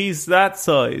 if he's that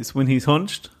size when he's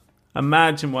hunched,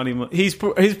 imagine what his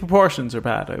proportions are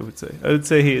bad. I would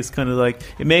say he is kind of like,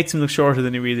 it makes him look shorter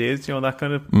than he really is. You know, that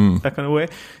kind of way.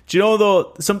 Do you know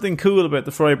though something cool about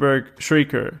the Freiburg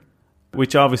Shrieker,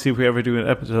 which obviously if we ever do an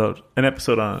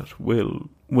episode on it, we'll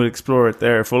explore it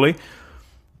there fully.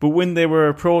 But when they were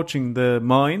approaching the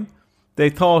mine, they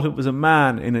thought it was a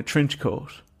man in a trench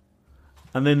coat,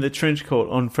 and then the trench coat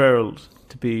unfurled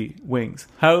to be wings.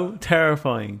 How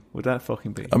terrifying would that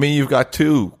fucking be? I mean, you've got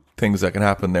two things that can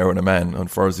happen there when a man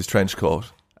unfurls his trench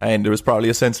coat, and there was probably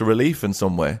a sense of relief in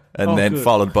some way, and then good.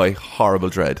 followed by horrible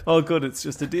dread. Oh, good, it's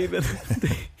just a demon.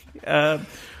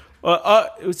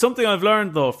 Something I've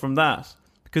learned though from that,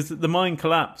 because the mine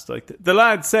collapsed. Like the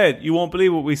lad said, "You won't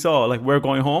believe what we saw. Like, we're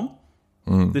going home."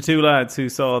 The two lads who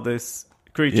saw this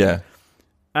creature. Yeah.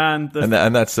 And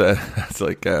that's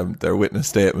like their witness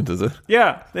statement, is it?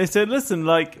 Yeah, they said, "Listen,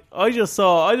 like I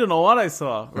don't know what I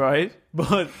saw, right?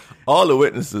 But all the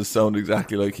witnesses sound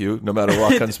exactly like you, no matter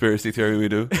what conspiracy theory we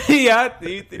do." Yeah,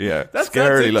 that's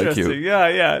scarily like you.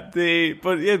 Yeah.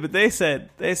 But they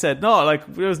said no, like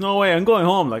there's no way I'm going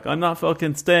home. Like I'm not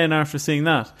fucking staying after seeing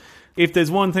that. If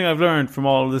there's one thing I've learned from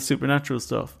all of this supernatural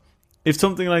stuff, if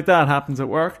something like that happens at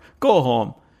work, go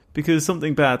home, because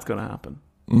something bad's going to happen.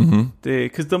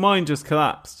 Because the mine just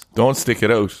collapsed. Don't stick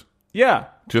it out. Yeah.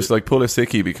 Just like pull a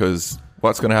sickie, because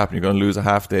what's going to happen? You're going to lose a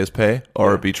half day's pay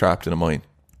or be trapped in a mine.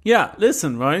 Yeah,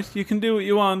 listen, right? You can do what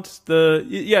you want.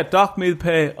 Dock me the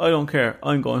pay. I don't care.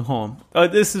 I'm going home.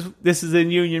 This is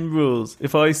in union rules.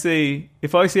 If I see a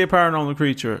paranormal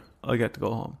creature, I get to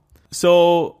go home.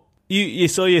 So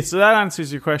so that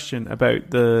answers your question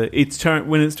about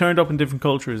when it's turned up in different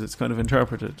cultures, it's kind of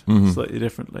interpreted slightly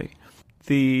differently.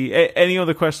 Any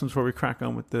other questions before we crack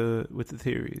on with the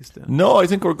theories? Then? No, I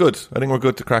think we're good. I think we're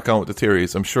good to crack on with the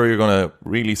theories. I'm sure you're going to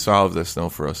really solve this now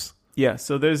for us. Yeah.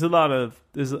 So there's a lot of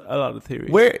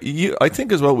theories. I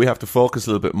think as well we have to focus a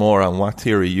little bit more on what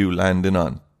theory you land in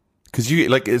on,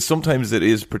 because sometimes it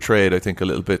is portrayed, I think, a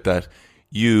little bit that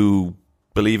you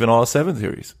believe in all 7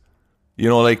 theories. You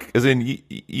know, like as in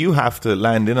you have to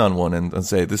land in on one and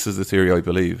say, this is the theory I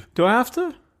believe. Do I have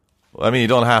to? I mean, you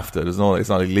don't have to. It's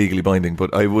not legally binding,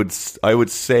 but I would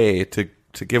say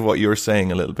to give what you're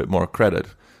saying a little bit more credit,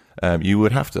 you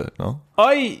would have to. No,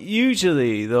 I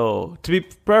usually, though, to be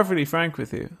perfectly frank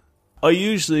with you, I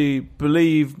usually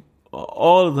believe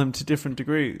all of them to different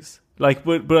degrees. Like,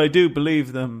 but I do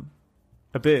believe them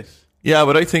a bit. Yeah,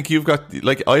 but I think you've got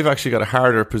I've actually got a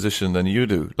harder position than you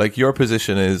do. Like your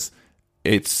position is,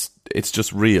 it's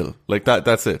just real. Like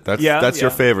that's it. That's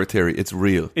your favorite theory. It's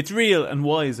real. It's real, and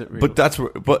why is it real?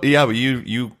 But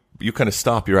you kind of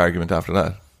stop your argument after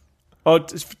that. Oh,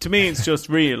 to me, it's just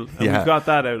real, and we've got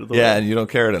that out of the way. Yeah, and you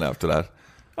don't care then after that.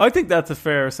 I think that's a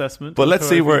fair assessment. But let's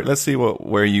see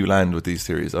where you land with these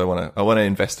theories. I want to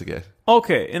investigate.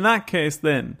 Okay, in that case,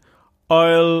 then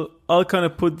I'll kind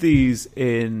of put these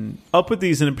in. I'll put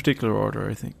these in a particular order,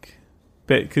 I think,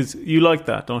 because you like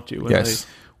that, don't you? Yes.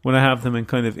 When I have them in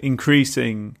kind of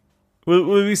increasing, will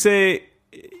we say,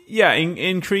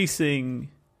 increasing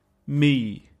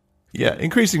me. Yeah,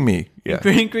 increasing me. Yeah.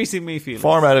 Increasing me feelings.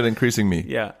 Formatted increasing me.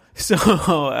 Yeah. So,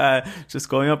 just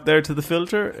going up there to the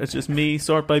filter, it's just me,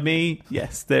 sort by me.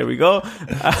 Yes, there we go.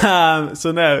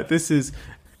 So now, this is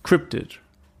cryptid,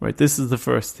 right? This is the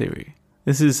first theory.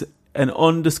 This is an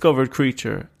undiscovered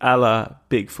creature a la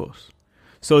Bigfoot.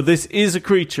 So this is a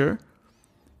creature.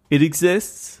 It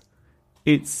exists.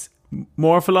 It's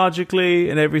morphologically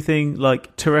and everything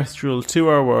like terrestrial to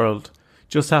our world.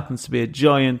 Just happens to be a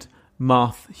giant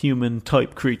moth human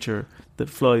type creature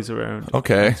that flies around.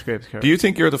 Okay. Do you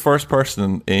think you're the first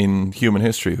person in human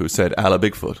history who said a la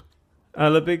Bigfoot?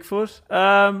 A la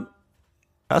Bigfoot?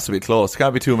 Has to be close.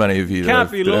 Can't be too many of you that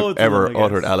have ever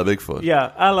uttered a la Bigfoot.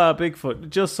 Yeah, a la Bigfoot.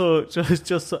 Just so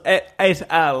et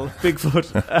al.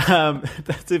 Bigfoot.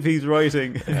 That's if he's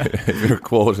writing. If you're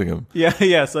quoting him.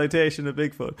 Yeah, citation of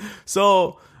Bigfoot.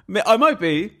 So I might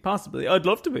be, possibly. I'd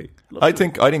love to be. I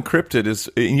think cryptid is.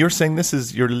 You're saying this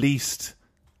is your least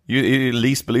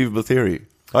believable theory.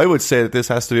 I would say that this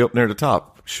has to be up near the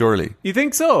top. Surely. You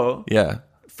think so? Yeah.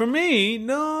 For me,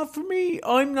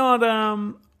 I'm not.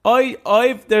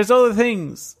 There's other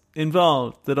things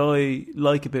involved that I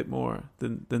like a bit more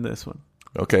than this one.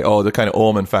 Okay. Oh, the kind of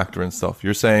omen factor and stuff.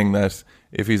 You're saying that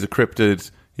if he's a cryptid,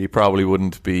 he probably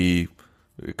wouldn't be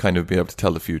able to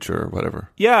tell the future or whatever.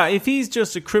 Yeah, if he's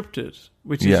just a cryptid,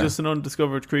 which is just an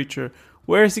undiscovered creature,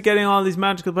 where is he getting all these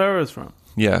magical powers from?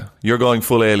 Yeah, you're going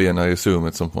full alien, I assume,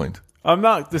 at some point. I'm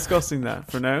not discussing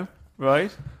that for now,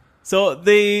 right? So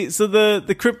the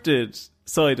cryptid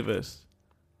side of it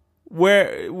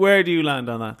Where do you land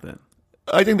on that then?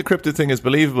 I think the cryptid thing is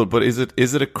believable, but is it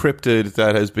a cryptid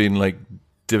that has been like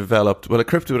developed? Well, a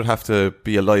cryptid would have to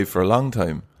be alive for a long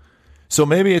time. So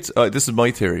maybe it's this is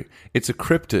my theory. It's a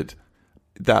cryptid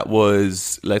that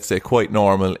was, let's say, quite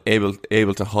normal,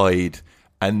 able to hide,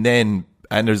 and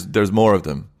there's more of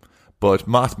them. But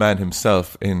Mothman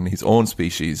himself, in his own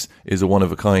species, is a one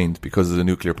of a kind because of the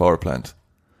nuclear power plant.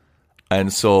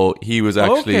 And so he was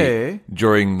actually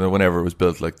during whenever it was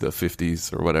built, like the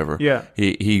 50s or whatever. Yeah,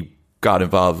 he got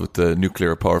involved with the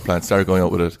nuclear power plant, started going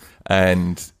out with it,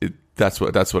 and that's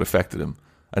what affected him.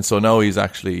 And so now he's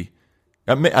actually,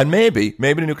 and maybe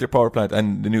the nuclear power plant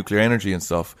and the nuclear energy and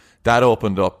stuff that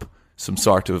opened up some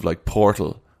sort of like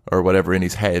portal or whatever in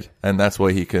his head, and that's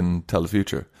why he can tell the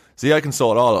future. See, I can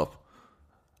sew it all up.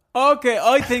 Okay,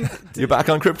 I think you're back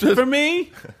on cryptid for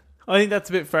me. I think that's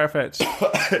a bit far-fetched.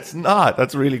 It's not.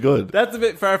 That's really good. That's a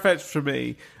bit far-fetched for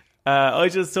me. I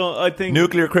just don't. I think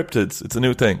nuclear cryptids. It's a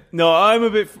new thing. No,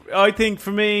 I think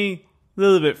for me, a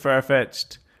little bit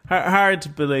far-fetched. Hard to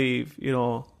believe. You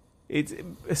know, it's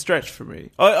a stretch for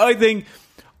me. I think.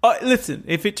 Listen,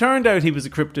 if it turned out he was a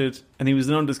cryptid and he was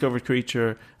an undiscovered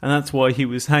creature, and that's why he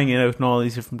was hanging out in all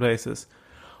these different places,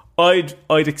 I'd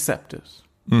accept it.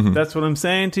 Mm-hmm. That's what I'm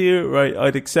saying to you, right?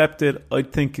 I'd accept it.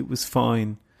 I'd think it was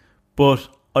fine. But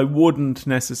I wouldn't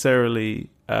necessarily.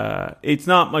 It's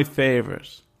not my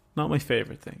favorite. Not my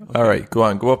favorite thing. Okay. All right, go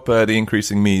on. Go up the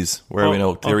increasing me's. Where are we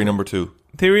now? Theory number 2.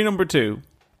 Theory number 2.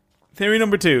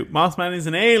 Mothman is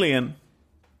an alien,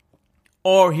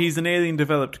 or he's an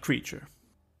alien-developed creature.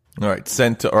 All right,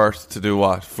 sent to Earth to do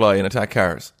what? Fly and attack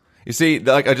cars. You see,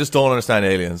 like I just don't understand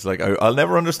aliens. Like I'll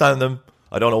never understand them.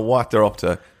 I don't know what they're up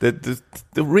to. The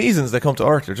reasons they come to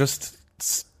Earth are just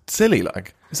silly,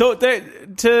 like. So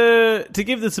to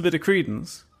give this a bit of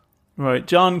credence, right?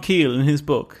 John Keel in his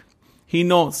book, he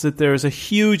notes that there is a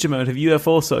huge amount of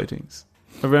UFO sightings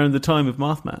around the time of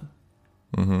Mothman.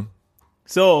 Mm-hmm.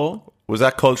 So was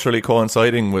that culturally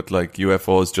coinciding with like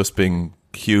UFOs just being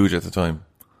huge at the time?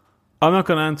 I'm not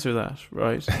going to answer that,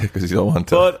 right? Because you don't want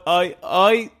to. But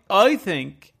I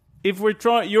think. If we're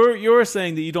trying, you're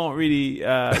saying that you don't really.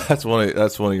 That's one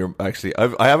of your actually.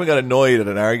 I haven't got annoyed at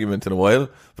an argument in a while,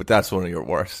 but that's one of your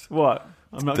worst. What?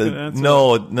 I'm not going to answer.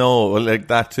 No, like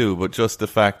that too. But just the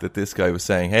fact that this guy was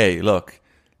saying, "Hey, look,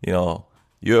 you know,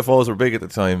 UFOs were big at the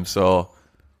time, so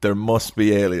there must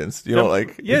be aliens." You know,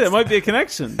 like there might be a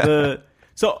connection.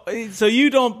 So you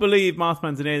don't believe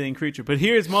Mothman's an alien creature, but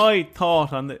here's my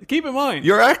thought on it. Keep in mind,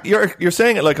 you're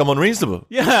saying it like I'm unreasonable.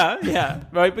 Yeah,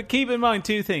 right. But keep in mind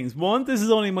 2 things. 1, this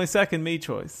is only my second me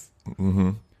choice.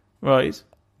 Mm-hmm. Right.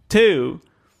 2,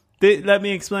 let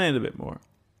me explain it a bit more.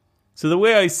 So the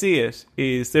way I see it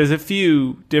is there's a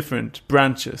few different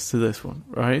branches to this one,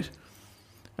 right?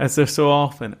 As there so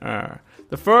often are.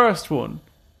 The first one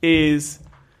is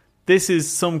this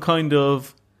is some kind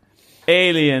of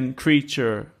alien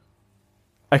creature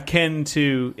akin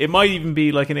to, it might even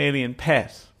be like an alien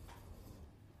pet.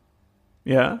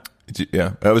 Yeah?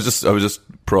 Yeah. I was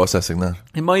just processing that.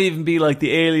 It might even be like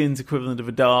the alien's equivalent of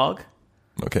a dog.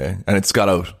 Okay. And it's got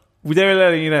out. They're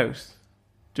letting it out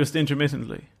just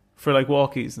intermittently for like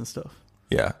walkies and stuff.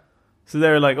 Yeah. So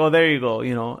they're like, oh, there you go,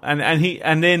 you know. And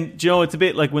then, you know, it's a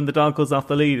bit like when the dog goes off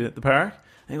the lead at the park.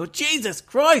 And you go, Jesus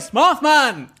Christ,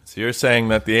 Mothman! So you're saying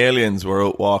that the aliens were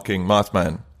out walking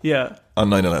Mothman? Yeah. On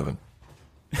 9/11?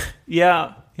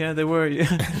 Yeah, they were,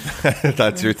 yeah.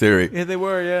 That's your theory? Yeah, they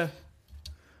were, yeah.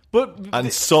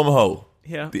 And somehow,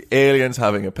 the aliens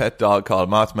having a pet dog called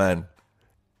Mothman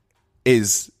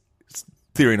is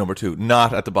theory number 2,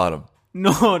 not at the bottom.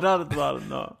 No, not at the bottom,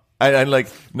 no. And like,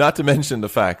 not to mention the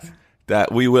fact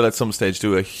that we will at some stage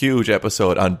do a huge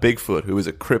episode on Bigfoot, who is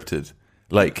a cryptid.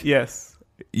 Like, yes.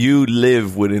 You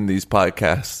live within these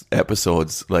podcast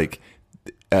episodes, like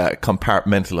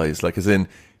compartmentalized, like as in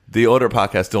the other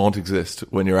podcasts don't exist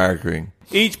when you're arguing.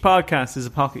 Each podcast is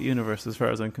a pocket universe, as far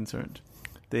as I'm concerned.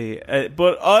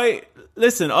 But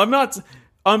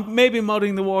I'm maybe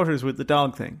muddying the waters with the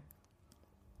dog thing,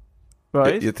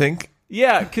 right? You think?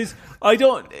 Yeah, because a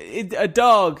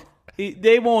dog.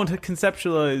 They won't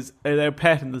conceptualize their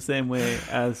pet in the same way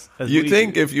as you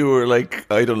think. If you were like,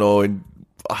 I don't know,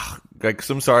 like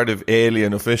some sort of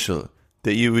alien official,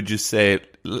 that you would just say,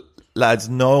 lads,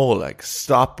 no, like,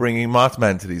 stop bringing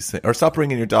Mothman to these things, or stop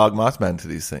bringing your dog Mothman to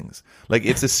these things. Like,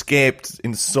 it's escaped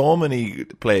in so many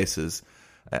places,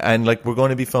 and like, we're going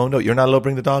to be found out. You're not allowed to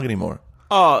bring the dog anymore.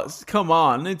 Oh, come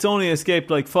on. It's only escaped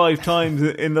like 5 times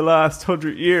in the last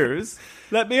 100 years.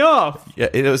 Let me off. Yeah,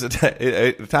 it was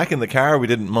attacking the car we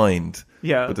didn't mind.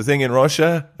 Yeah. But the thing in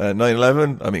Russia,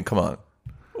 9/11, I mean, come on.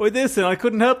 Well, listen, I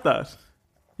couldn't help that.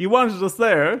 You wanted us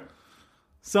there.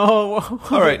 So,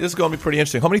 All right, this is going to be pretty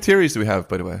interesting. How many theories do we have,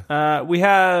 by the way? we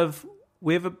have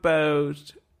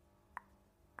about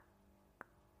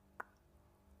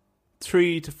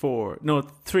 3 to 4. No,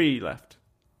 3 left.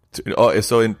 Oh,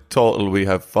 so in total we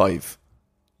have 5.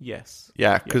 Yes.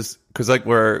 Yeah, because like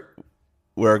we're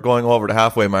going over the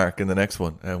halfway mark in the next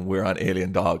one, and we're on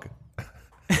Alien Dog.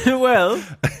 Well,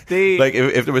 like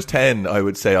if there was 10, I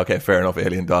would say okay, fair enough.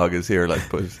 Alien Dog is here. Like,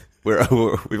 but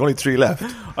we've only 3 left.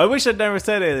 I wish I'd never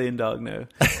said Alien Dog now.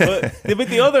 But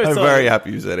the other I'm side, very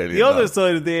happy you said Alien the Dog. other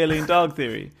side of the Alien Dog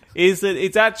theory is that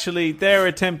it's actually their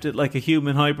attempt at like a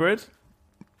human hybrid.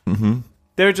 Mm-hmm.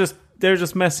 They're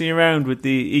just messing around with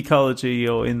the ecology,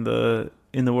 in the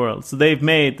world. So they've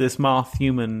made this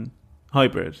moth-human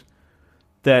hybrid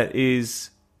that is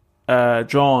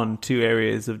drawn to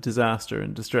areas of disaster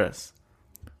and distress.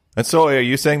 And so, are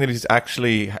you saying that he's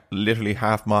actually literally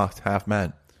half moth, half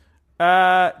man?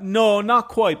 No, not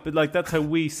quite, but like that's how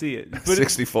we see it. But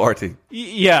 60-40.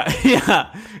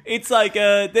 Yeah. It's like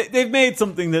they've made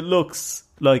something that looks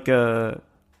like a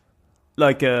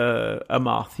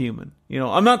moth human.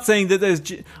 I'm not saying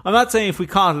that I'm not saying if we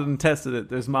caught it and tested it,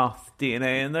 there's moth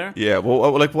DNA in there. Yeah.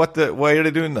 Well, like why are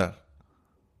they doing that?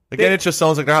 Again, it just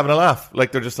sounds like they're having a laugh.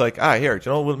 Like they're just like, here, do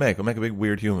you know what we'll make? We'll make a big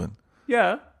weird human.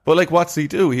 Yeah. But like, what's he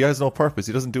do? He has no purpose.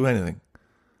 He doesn't do anything.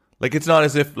 Like, it's not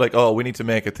as if like, oh, we need to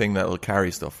make a thing that'll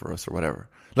carry stuff for us or whatever.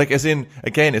 Like, as in,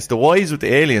 again, it's the wise with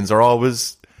the aliens are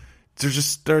always,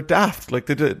 they're daft. Like,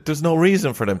 there's no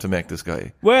reason for them to make this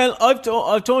guy. Well, I've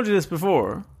told you this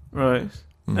before, right?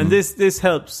 Mm-hmm. And this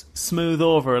helps smooth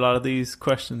over a lot of these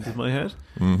questions in my head.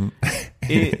 Mm-hmm.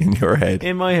 In your head.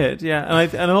 In my head, yeah.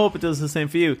 And I hope it does the same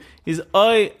for you. Is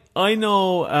I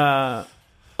know a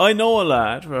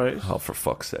lad, right? Oh, for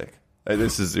fuck's sake.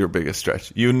 This is your biggest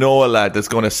stretch. You know a lad that's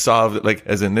going to solve it, like,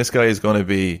 as in this guy is going to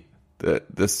be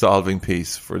the solving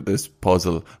piece for this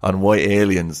puzzle on why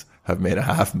aliens have made a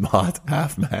half moth,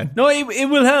 half man. No, it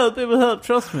will help. It will help.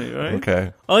 Trust me, right?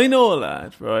 Okay. I know a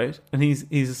lad, right? And he's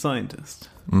a scientist.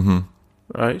 Mm-hmm.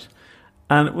 Right?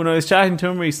 And when I was chatting to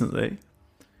him recently,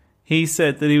 he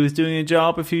said that he was doing a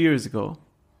job a few years ago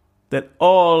that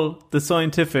all the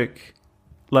scientific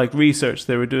like research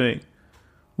they were doing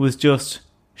was just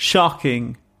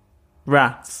shocking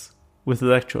rats with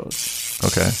electrodes.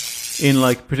 Okay. In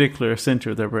like a particular center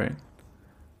of their brain.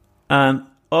 And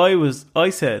I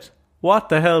said, what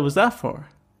the hell was that for?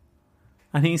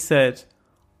 And he said,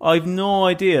 I've no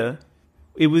idea.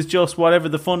 It was just whatever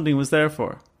the funding was there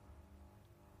for.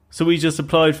 So we just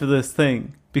applied for this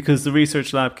thing because the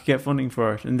research lab could get funding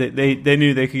for it, and they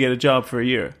knew they could get a job for a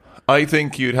year. I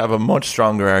think you'd have a much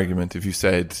stronger argument if you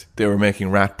said they were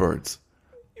making rat birds.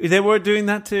 They were doing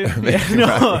that too. Making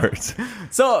rat birds.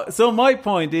 So my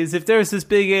point is, if there's this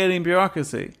big alien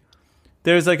bureaucracy,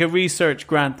 there's like a research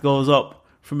grant goes up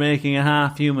for making a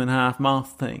half human, half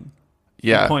moth thing.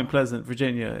 Yeah. In Point Pleasant,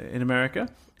 Virginia, in America,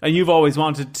 and you've always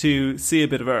wanted to see a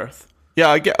bit of Earth. Yeah,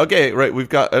 I get. Okay, right. We've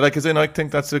got like, as in, I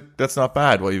think that's not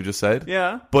bad what you just said.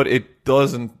 Yeah, but it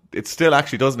doesn't. It still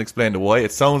actually doesn't explain the why.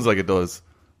 It sounds like it does,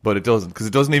 but it doesn't, because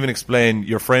it doesn't even explain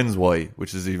your friend's why,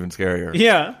 which is even scarier.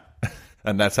 Yeah,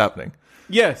 and that's happening.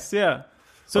 Yes, yeah.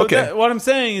 So okay. What I'm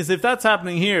saying is, if that's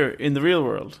happening here in the real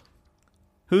world,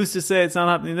 who's to say it's not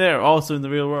happening there, also in the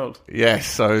real world?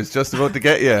 Yes, I was just about to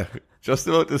get you, just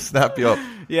about to snap you up.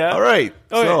 Yeah. All right.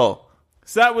 Okay.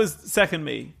 So that was second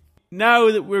me.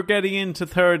 Now that we're getting into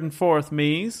third and fourth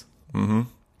me's, mm-hmm.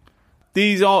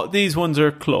 these ones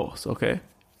are close, okay?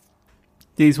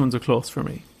 These ones are close for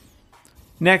me.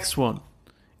 Next one.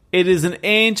 It is an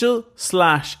angel /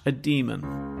 a demon.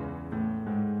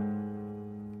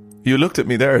 You looked at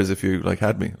me there as if you like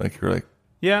had me. Like you're like...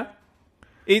 Yeah.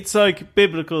 It's like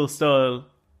biblical style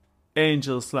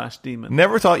angel / demon.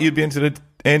 Never thought you'd be into the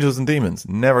angels and demons.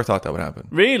 Never thought that would happen.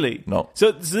 Really? No.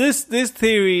 So this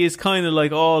theory is kind of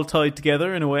like all tied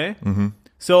together in a way. Mm-hmm.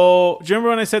 So do you remember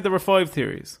when I said there were 5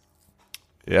 theories?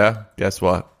 Yeah. Guess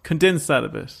what? Condense that a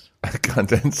bit.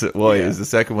 Condense it. Why? Yeah. Is the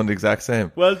second one the exact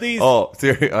same? Well, these... Oh,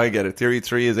 theory... I get it. Theory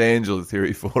 3 is angel.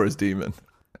 Theory 4 is demon.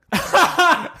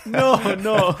 No,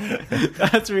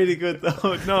 that's really good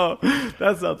though. No,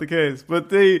 that's not the case.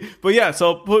 But yeah.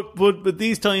 So but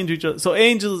these tie into each other. So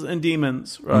angels and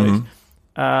demons, right? Mm-hmm.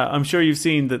 I'm sure you've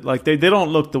seen that. Like they don't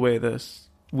look the way that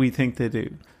we think they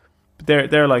do.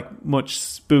 But they're like much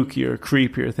spookier,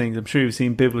 creepier things. I'm sure you've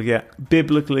seen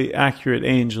biblically accurate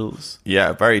angels.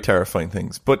 Yeah, very terrifying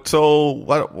things. But so,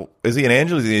 what is he? An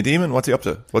angel? Is he a demon? What's he up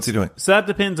to? What's he doing? So that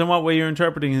depends on what way you're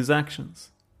interpreting his actions.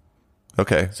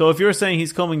 Okay. So if you're saying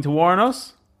he's coming to warn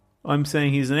us, I'm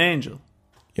saying he's an angel.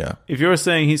 Yeah. If you're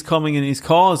saying he's coming and he's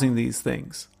causing these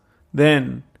things,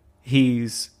 then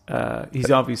he's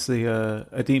obviously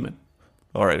a demon.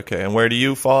 All right, okay. And where do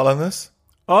you fall on this?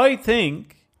 I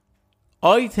think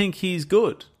he's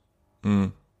good.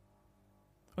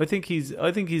 I think he's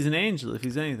an angel if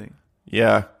he's anything.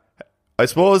 Yeah. I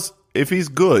suppose if he's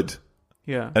good,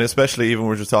 Yeah. and especially even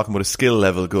we're just talking about a skill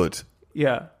level good.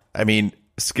 Yeah. I mean,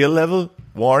 skill level,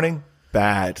 warning,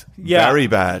 bad. Yeah. Very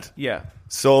bad. Yeah.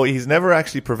 So he's never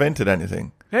actually prevented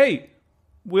anything. Hey,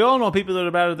 we all know people that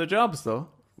are bad at their jobs, though.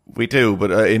 We do,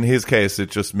 but in his case,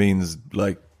 it just means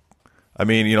like, I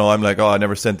mean, you know, I'm like, oh, I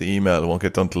never sent the email. It won't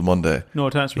get done till Monday. No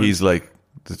attachment. He's like,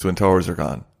 the Twin Towers are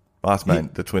gone.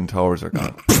 Mothman, the Twin Towers are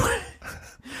gone.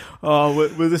 Oh,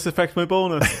 will this affect my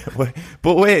bonus?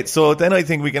 But wait, so then I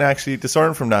think we can actually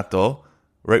discern from that, though,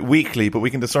 right, weekly, but we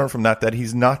can discern from that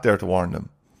he's not there to warn them.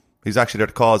 He's actually there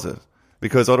to cause it.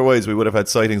 Because otherwise we would have had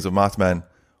sightings of Mothman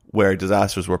where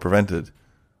disasters were prevented.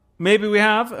 Maybe we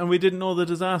have, and we didn't know the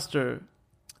disaster.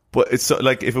 But it's so,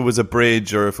 like if it was a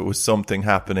bridge or if it was something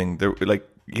happening, there, like,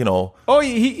 you know. Oh,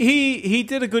 he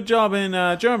did a good job in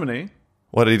Germany.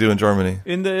 What did he do in Germany?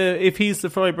 If he's the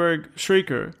Freiburg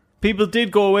Shrieker, people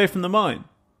did go away from the mine.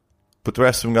 But the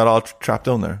rest of them got all trapped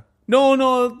down there. No,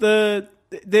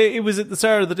 it was at the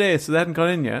start of the day, so they hadn't got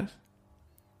in yet.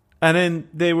 And then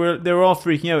they were all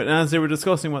freaking out, and as they were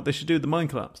discussing what they should do, the mine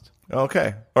collapsed.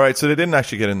 Okay. All right, so they didn't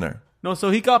actually get in there. No,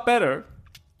 so he got better.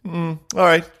 All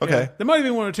right, okay. Yeah. There might have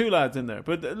been one or two lads in there,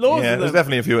 but loads Yeah, of them. there's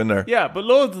definitely a few in there. Yeah, but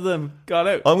loads of them got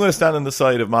out. I'm going to stand on the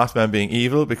side of Mothman being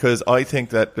evil because I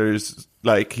think that there's,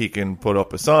 like, he can put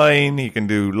up a sign, he can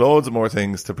do loads of more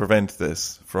things to prevent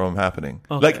this from happening.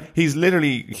 Okay. Like, he's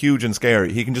literally huge and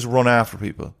scary. He can just run after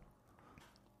people.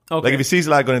 Okay. Like, if he sees a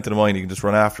lad going into the mine, he can just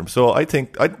run after him. So I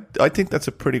think that's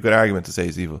a pretty good argument to say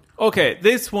he's evil. Okay,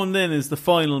 this one then is the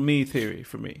final me theory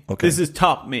for me. Okay. This is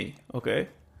top me, okay?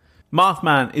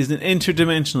 Mothman is an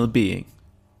interdimensional being.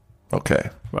 Okay.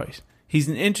 Right. He's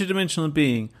an interdimensional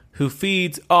being who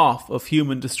feeds off of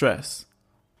human distress.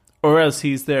 Or else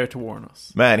he's there to warn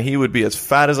us. Man, he would be as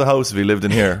fat as a house if he lived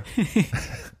in here.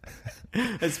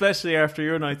 Especially after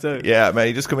your nights out. Yeah, man,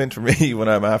 he just come in for me when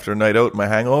I'm after a night out, my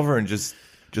hangover, and just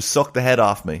suck the head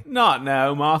off me. Not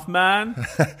now, Mothman.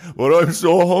 But I'm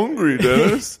so hungry,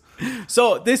 Dennis.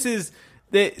 So this is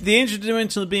the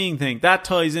interdimensional being thing. That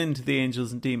ties into the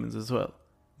angels and demons as well.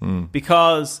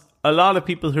 Because a lot of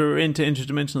people who are into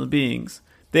interdimensional beings,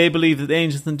 they believe that the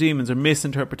angels and demons are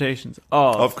misinterpretations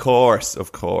Of course.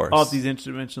 of these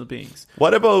interdimensional beings.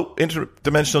 What about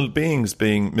interdimensional beings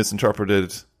being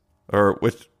misinterpreted, or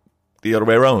with the other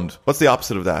way around? What's the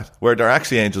opposite of that? Where they're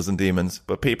actually angels and demons,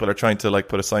 but people are trying to like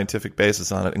put a scientific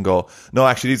basis on it and go, no,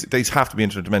 actually these have to be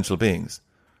interdimensional beings.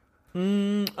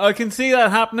 I can see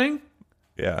that happening,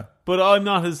 Yeah. but I'm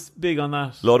not as big on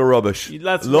that. Load of rubbish.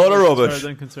 That's Load of as far rubbish. as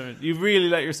I'm concerned. You've really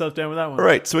let yourself down with that one. All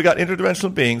right, so we got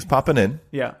interdimensional beings popping in.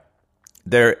 Yeah.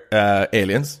 They're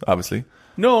aliens, obviously.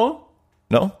 No.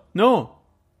 No?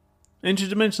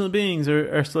 Interdimensional beings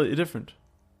are slightly different.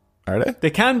 Are they? They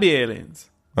can be aliens.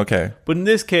 Okay. But in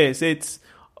this case, it's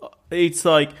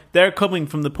like they're coming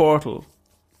from the portal.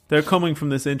 They're coming from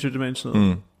this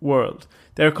interdimensional world.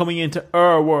 They're coming into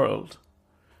our world.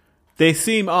 They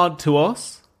seem odd to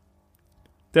us.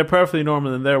 They're perfectly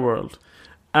normal in their world.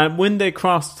 And when they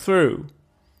crossed through,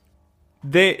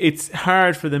 it's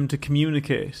hard for them to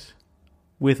communicate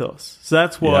with us. So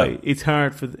that's why it's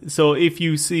hard for... So if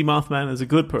you see Mothman as a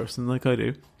good person, like I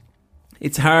do,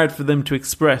 it's hard for them to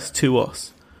express to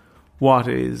us what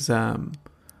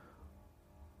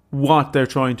they're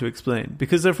trying to explain,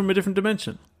 because they're from a different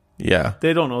dimension. Yeah.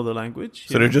 They don't know the language.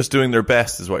 So they're just doing their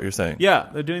best, is what you're saying. Yeah,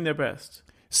 they're doing their best.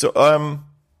 So,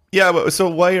 yeah, but so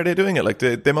why are they doing it? Like,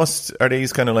 they must, are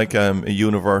these kind of like a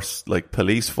universe, like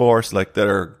police force, like that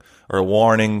are a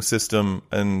warning system,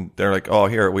 and they're like, oh,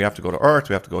 here, we have to go to Earth,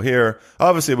 we have to go here.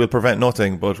 Obviously, we'll prevent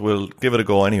nothing, but we'll give it a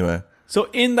go anyway. So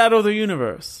in that other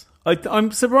universe,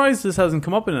 I'm surprised this hasn't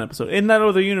come up in an episode. In that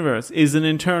other universe is an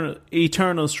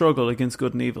eternal struggle against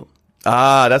good and evil.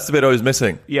 Ah, that's the bit I was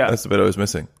missing. Yeah. That's the bit I was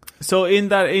missing. So in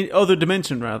that other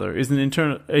dimension, rather, is an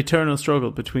eternal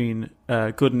struggle between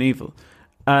good and evil.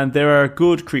 And there are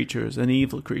good creatures and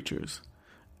evil creatures.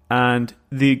 And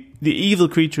the evil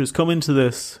creatures come into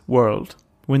this world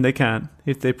when they can,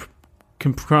 if they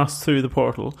can cross through the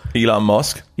portal. Elon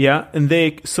Musk. Yeah, and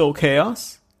they sow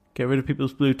chaos, get rid of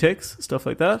people's blue ticks, stuff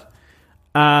like that.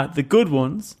 The good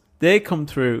ones, they come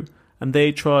through and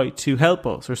they try to help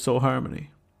us or sow harmony.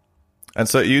 And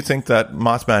so you think that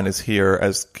Mothman is here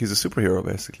as he's a superhero,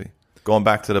 basically, going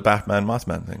back to the Batman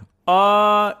Mothman thing?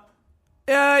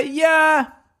 Yeah.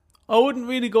 I wouldn't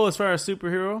really go as far as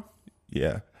superhero.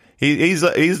 Yeah, He's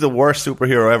the worst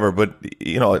superhero ever, but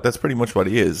you know that's pretty much what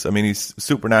he is. I mean, he's a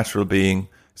supernatural being.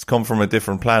 He's come from a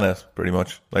different planet, pretty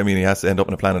much. I mean, he has to end up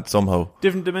in a planet somehow.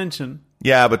 Different dimension.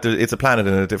 Yeah, but it's a planet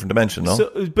in a different dimension, no?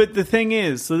 But the thing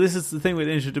is, so this is the thing with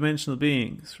interdimensional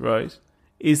beings, right?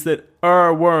 Is that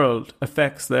our world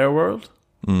affects their world.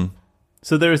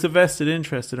 So there is a vested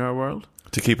interest in our world.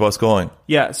 To keep us going.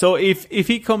 Yeah, so if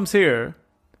he comes here,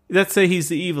 let's say he's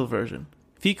the evil version.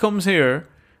 If he comes here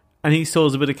and he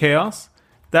sows a bit of chaos,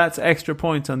 that's extra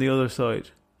points on the other side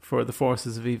for the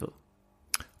forces of evil.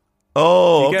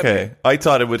 Oh, okay. I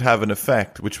thought it would have an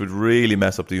effect which would really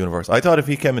mess up the universe. I thought if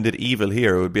he came and did evil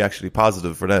here, it would be actually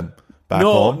positive for them back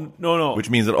home. No. Which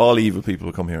means that all evil people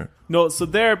would come here. No, so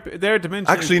their dimension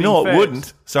actually, is no, fed. it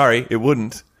wouldn't. Sorry, it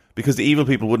wouldn't. Because the evil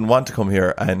people wouldn't want to come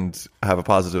here and have a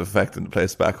positive effect in the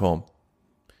place back home.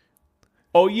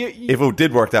 Oh, yeah. If it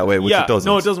did work that way, which it doesn't.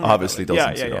 No, it doesn't. Obviously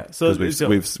doesn't. Yeah.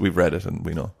 Because we've read it and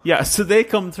we know. Yeah, so they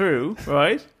come through,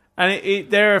 right? And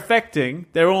they're affecting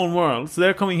their own world. So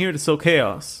they're coming here to sow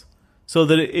chaos. So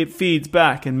that it feeds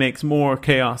back and makes more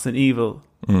chaos and evil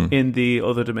in the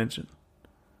other dimension.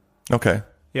 Okay.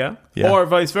 Yeah? Yeah. Or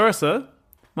vice versa.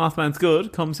 Mothman's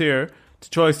good, comes here to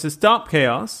tries to stop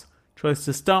chaos, tries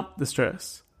to stop the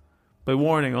stress by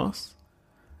warning us.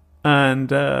 And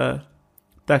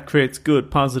that creates good,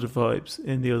 positive vibes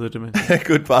in the other dimension.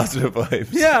 Good, positive vibes.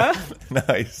 Yeah.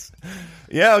 Nice.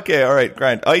 Yeah, okay, all right,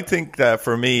 Grant. I think that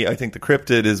for me, I think the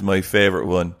cryptid is my favorite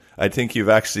one. I think you've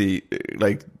actually,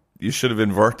 you should have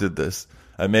inverted this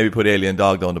and maybe put alien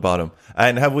dog down the bottom.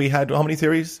 And have we had, how many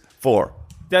theories? 4.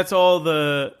 That's all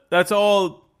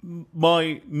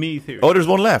me theory. Oh, there's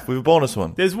one left. We have a bonus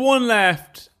one. There's one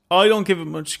left. I don't give it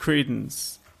much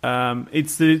credence.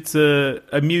 It's a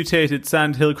mutated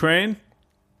sandhill crane.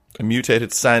 A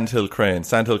mutated sandhill crane.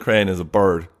 Sandhill crane is a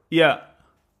bird. Yeah.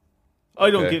 I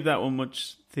don't Okay. give that one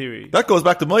much theory. That goes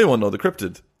back to my one, though, the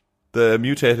cryptid. The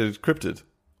mutated cryptid.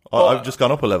 I've just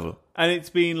gone up a level. And it's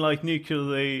been like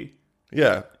nuclearly...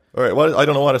 Yeah. All right. Well, I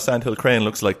don't know what a sandhill crane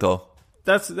looks like, though.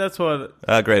 That's what...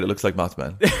 Great. It looks like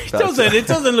Mothman. It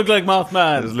doesn't look like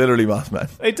Mothman. It's literally Mothman.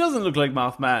 It doesn't look like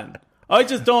Mothman. I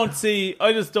just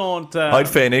don't... I'd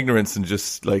feign ignorance and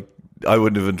just, I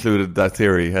wouldn't have included that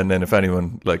theory. And then if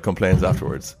anyone, complains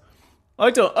afterwards.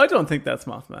 I don't think that's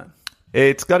Mothman.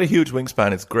 It's got a huge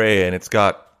wingspan. It's grey and it's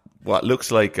got what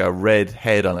looks like a red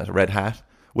head on it, a red hat,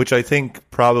 which I think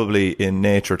probably in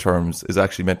nature terms is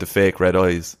actually meant to fake red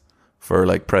eyes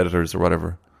for predators or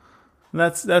whatever. And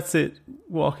that's it,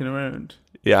 walking around.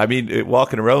 Yeah, I mean,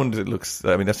 walking around, it looks,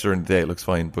 that's during the day, it looks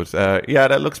fine. But yeah,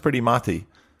 that looks pretty mothy.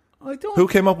 Who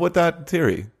came up with that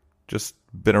theory? Just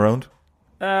been around?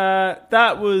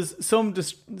 That was some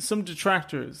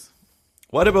detractors.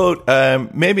 What about,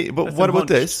 what about hunch.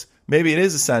 this? Maybe it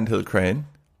is a sandhill crane,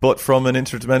 but from an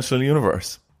interdimensional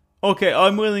universe. Okay,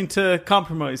 I'm willing to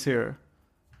compromise here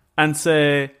and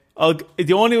say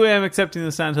the only way I'm accepting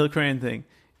the sandhill crane thing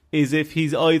is if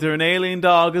he's either an alien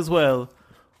dog as well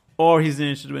or he's an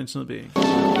interdimensional being.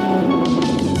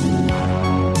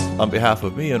 On behalf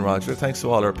of me and Roger, thanks to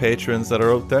all our patrons that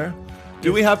are out there.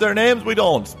 Do we have their names? We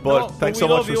don't. But thanks so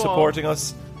much for supporting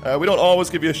us. We don't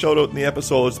always give you a shout out in the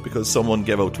episodes because someone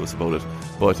gave out to us about it.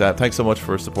 But thanks so much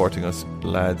for supporting us,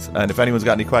 lads. And if anyone's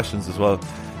got any questions as well,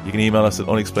 you can email us at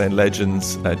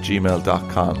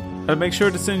unexplainedlegends@gmail.com. And make sure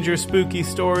to send your spooky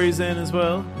stories in as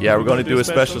well. Yeah, we're going to do a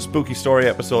special spooky story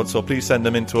episode, so please send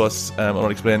them in to us on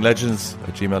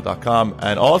unexplainedlegends@gmail.com.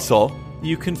 And also,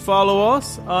 you can follow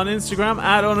us on Instagram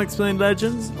at Unexplained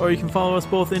Legends, or you can follow us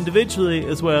both individually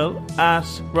as well at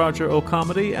Roger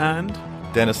O'Comedy and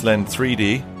Dennis Len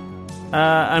 3D.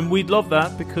 And we'd love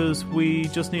that because we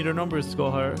just need our numbers to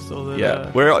go higher. So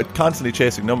that, we're constantly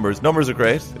chasing numbers. Numbers are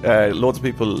great. Loads of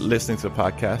people listening to the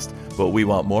podcast, but we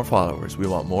want more followers. We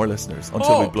want more listeners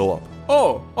until we blow up.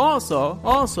 Oh,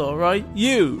 also, right?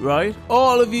 You, right?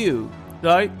 All of you,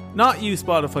 right? Not you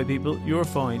Spotify people, you're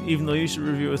fine, even though you should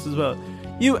review us as well.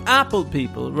 You Apple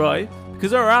people, right?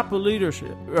 Because our Apple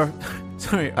leadership, our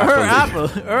Apple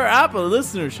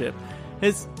listenership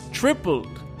has tripled,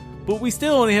 but we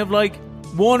still only have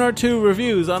 1 or 2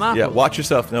 reviews on Apple. Yeah, watch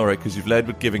yourself now, right? Because you've led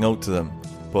with giving out to them.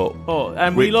 But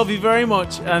and we love you very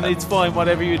much, and it's fine,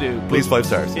 whatever you do. Please 5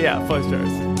 stars. Yeah, 5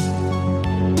 stars.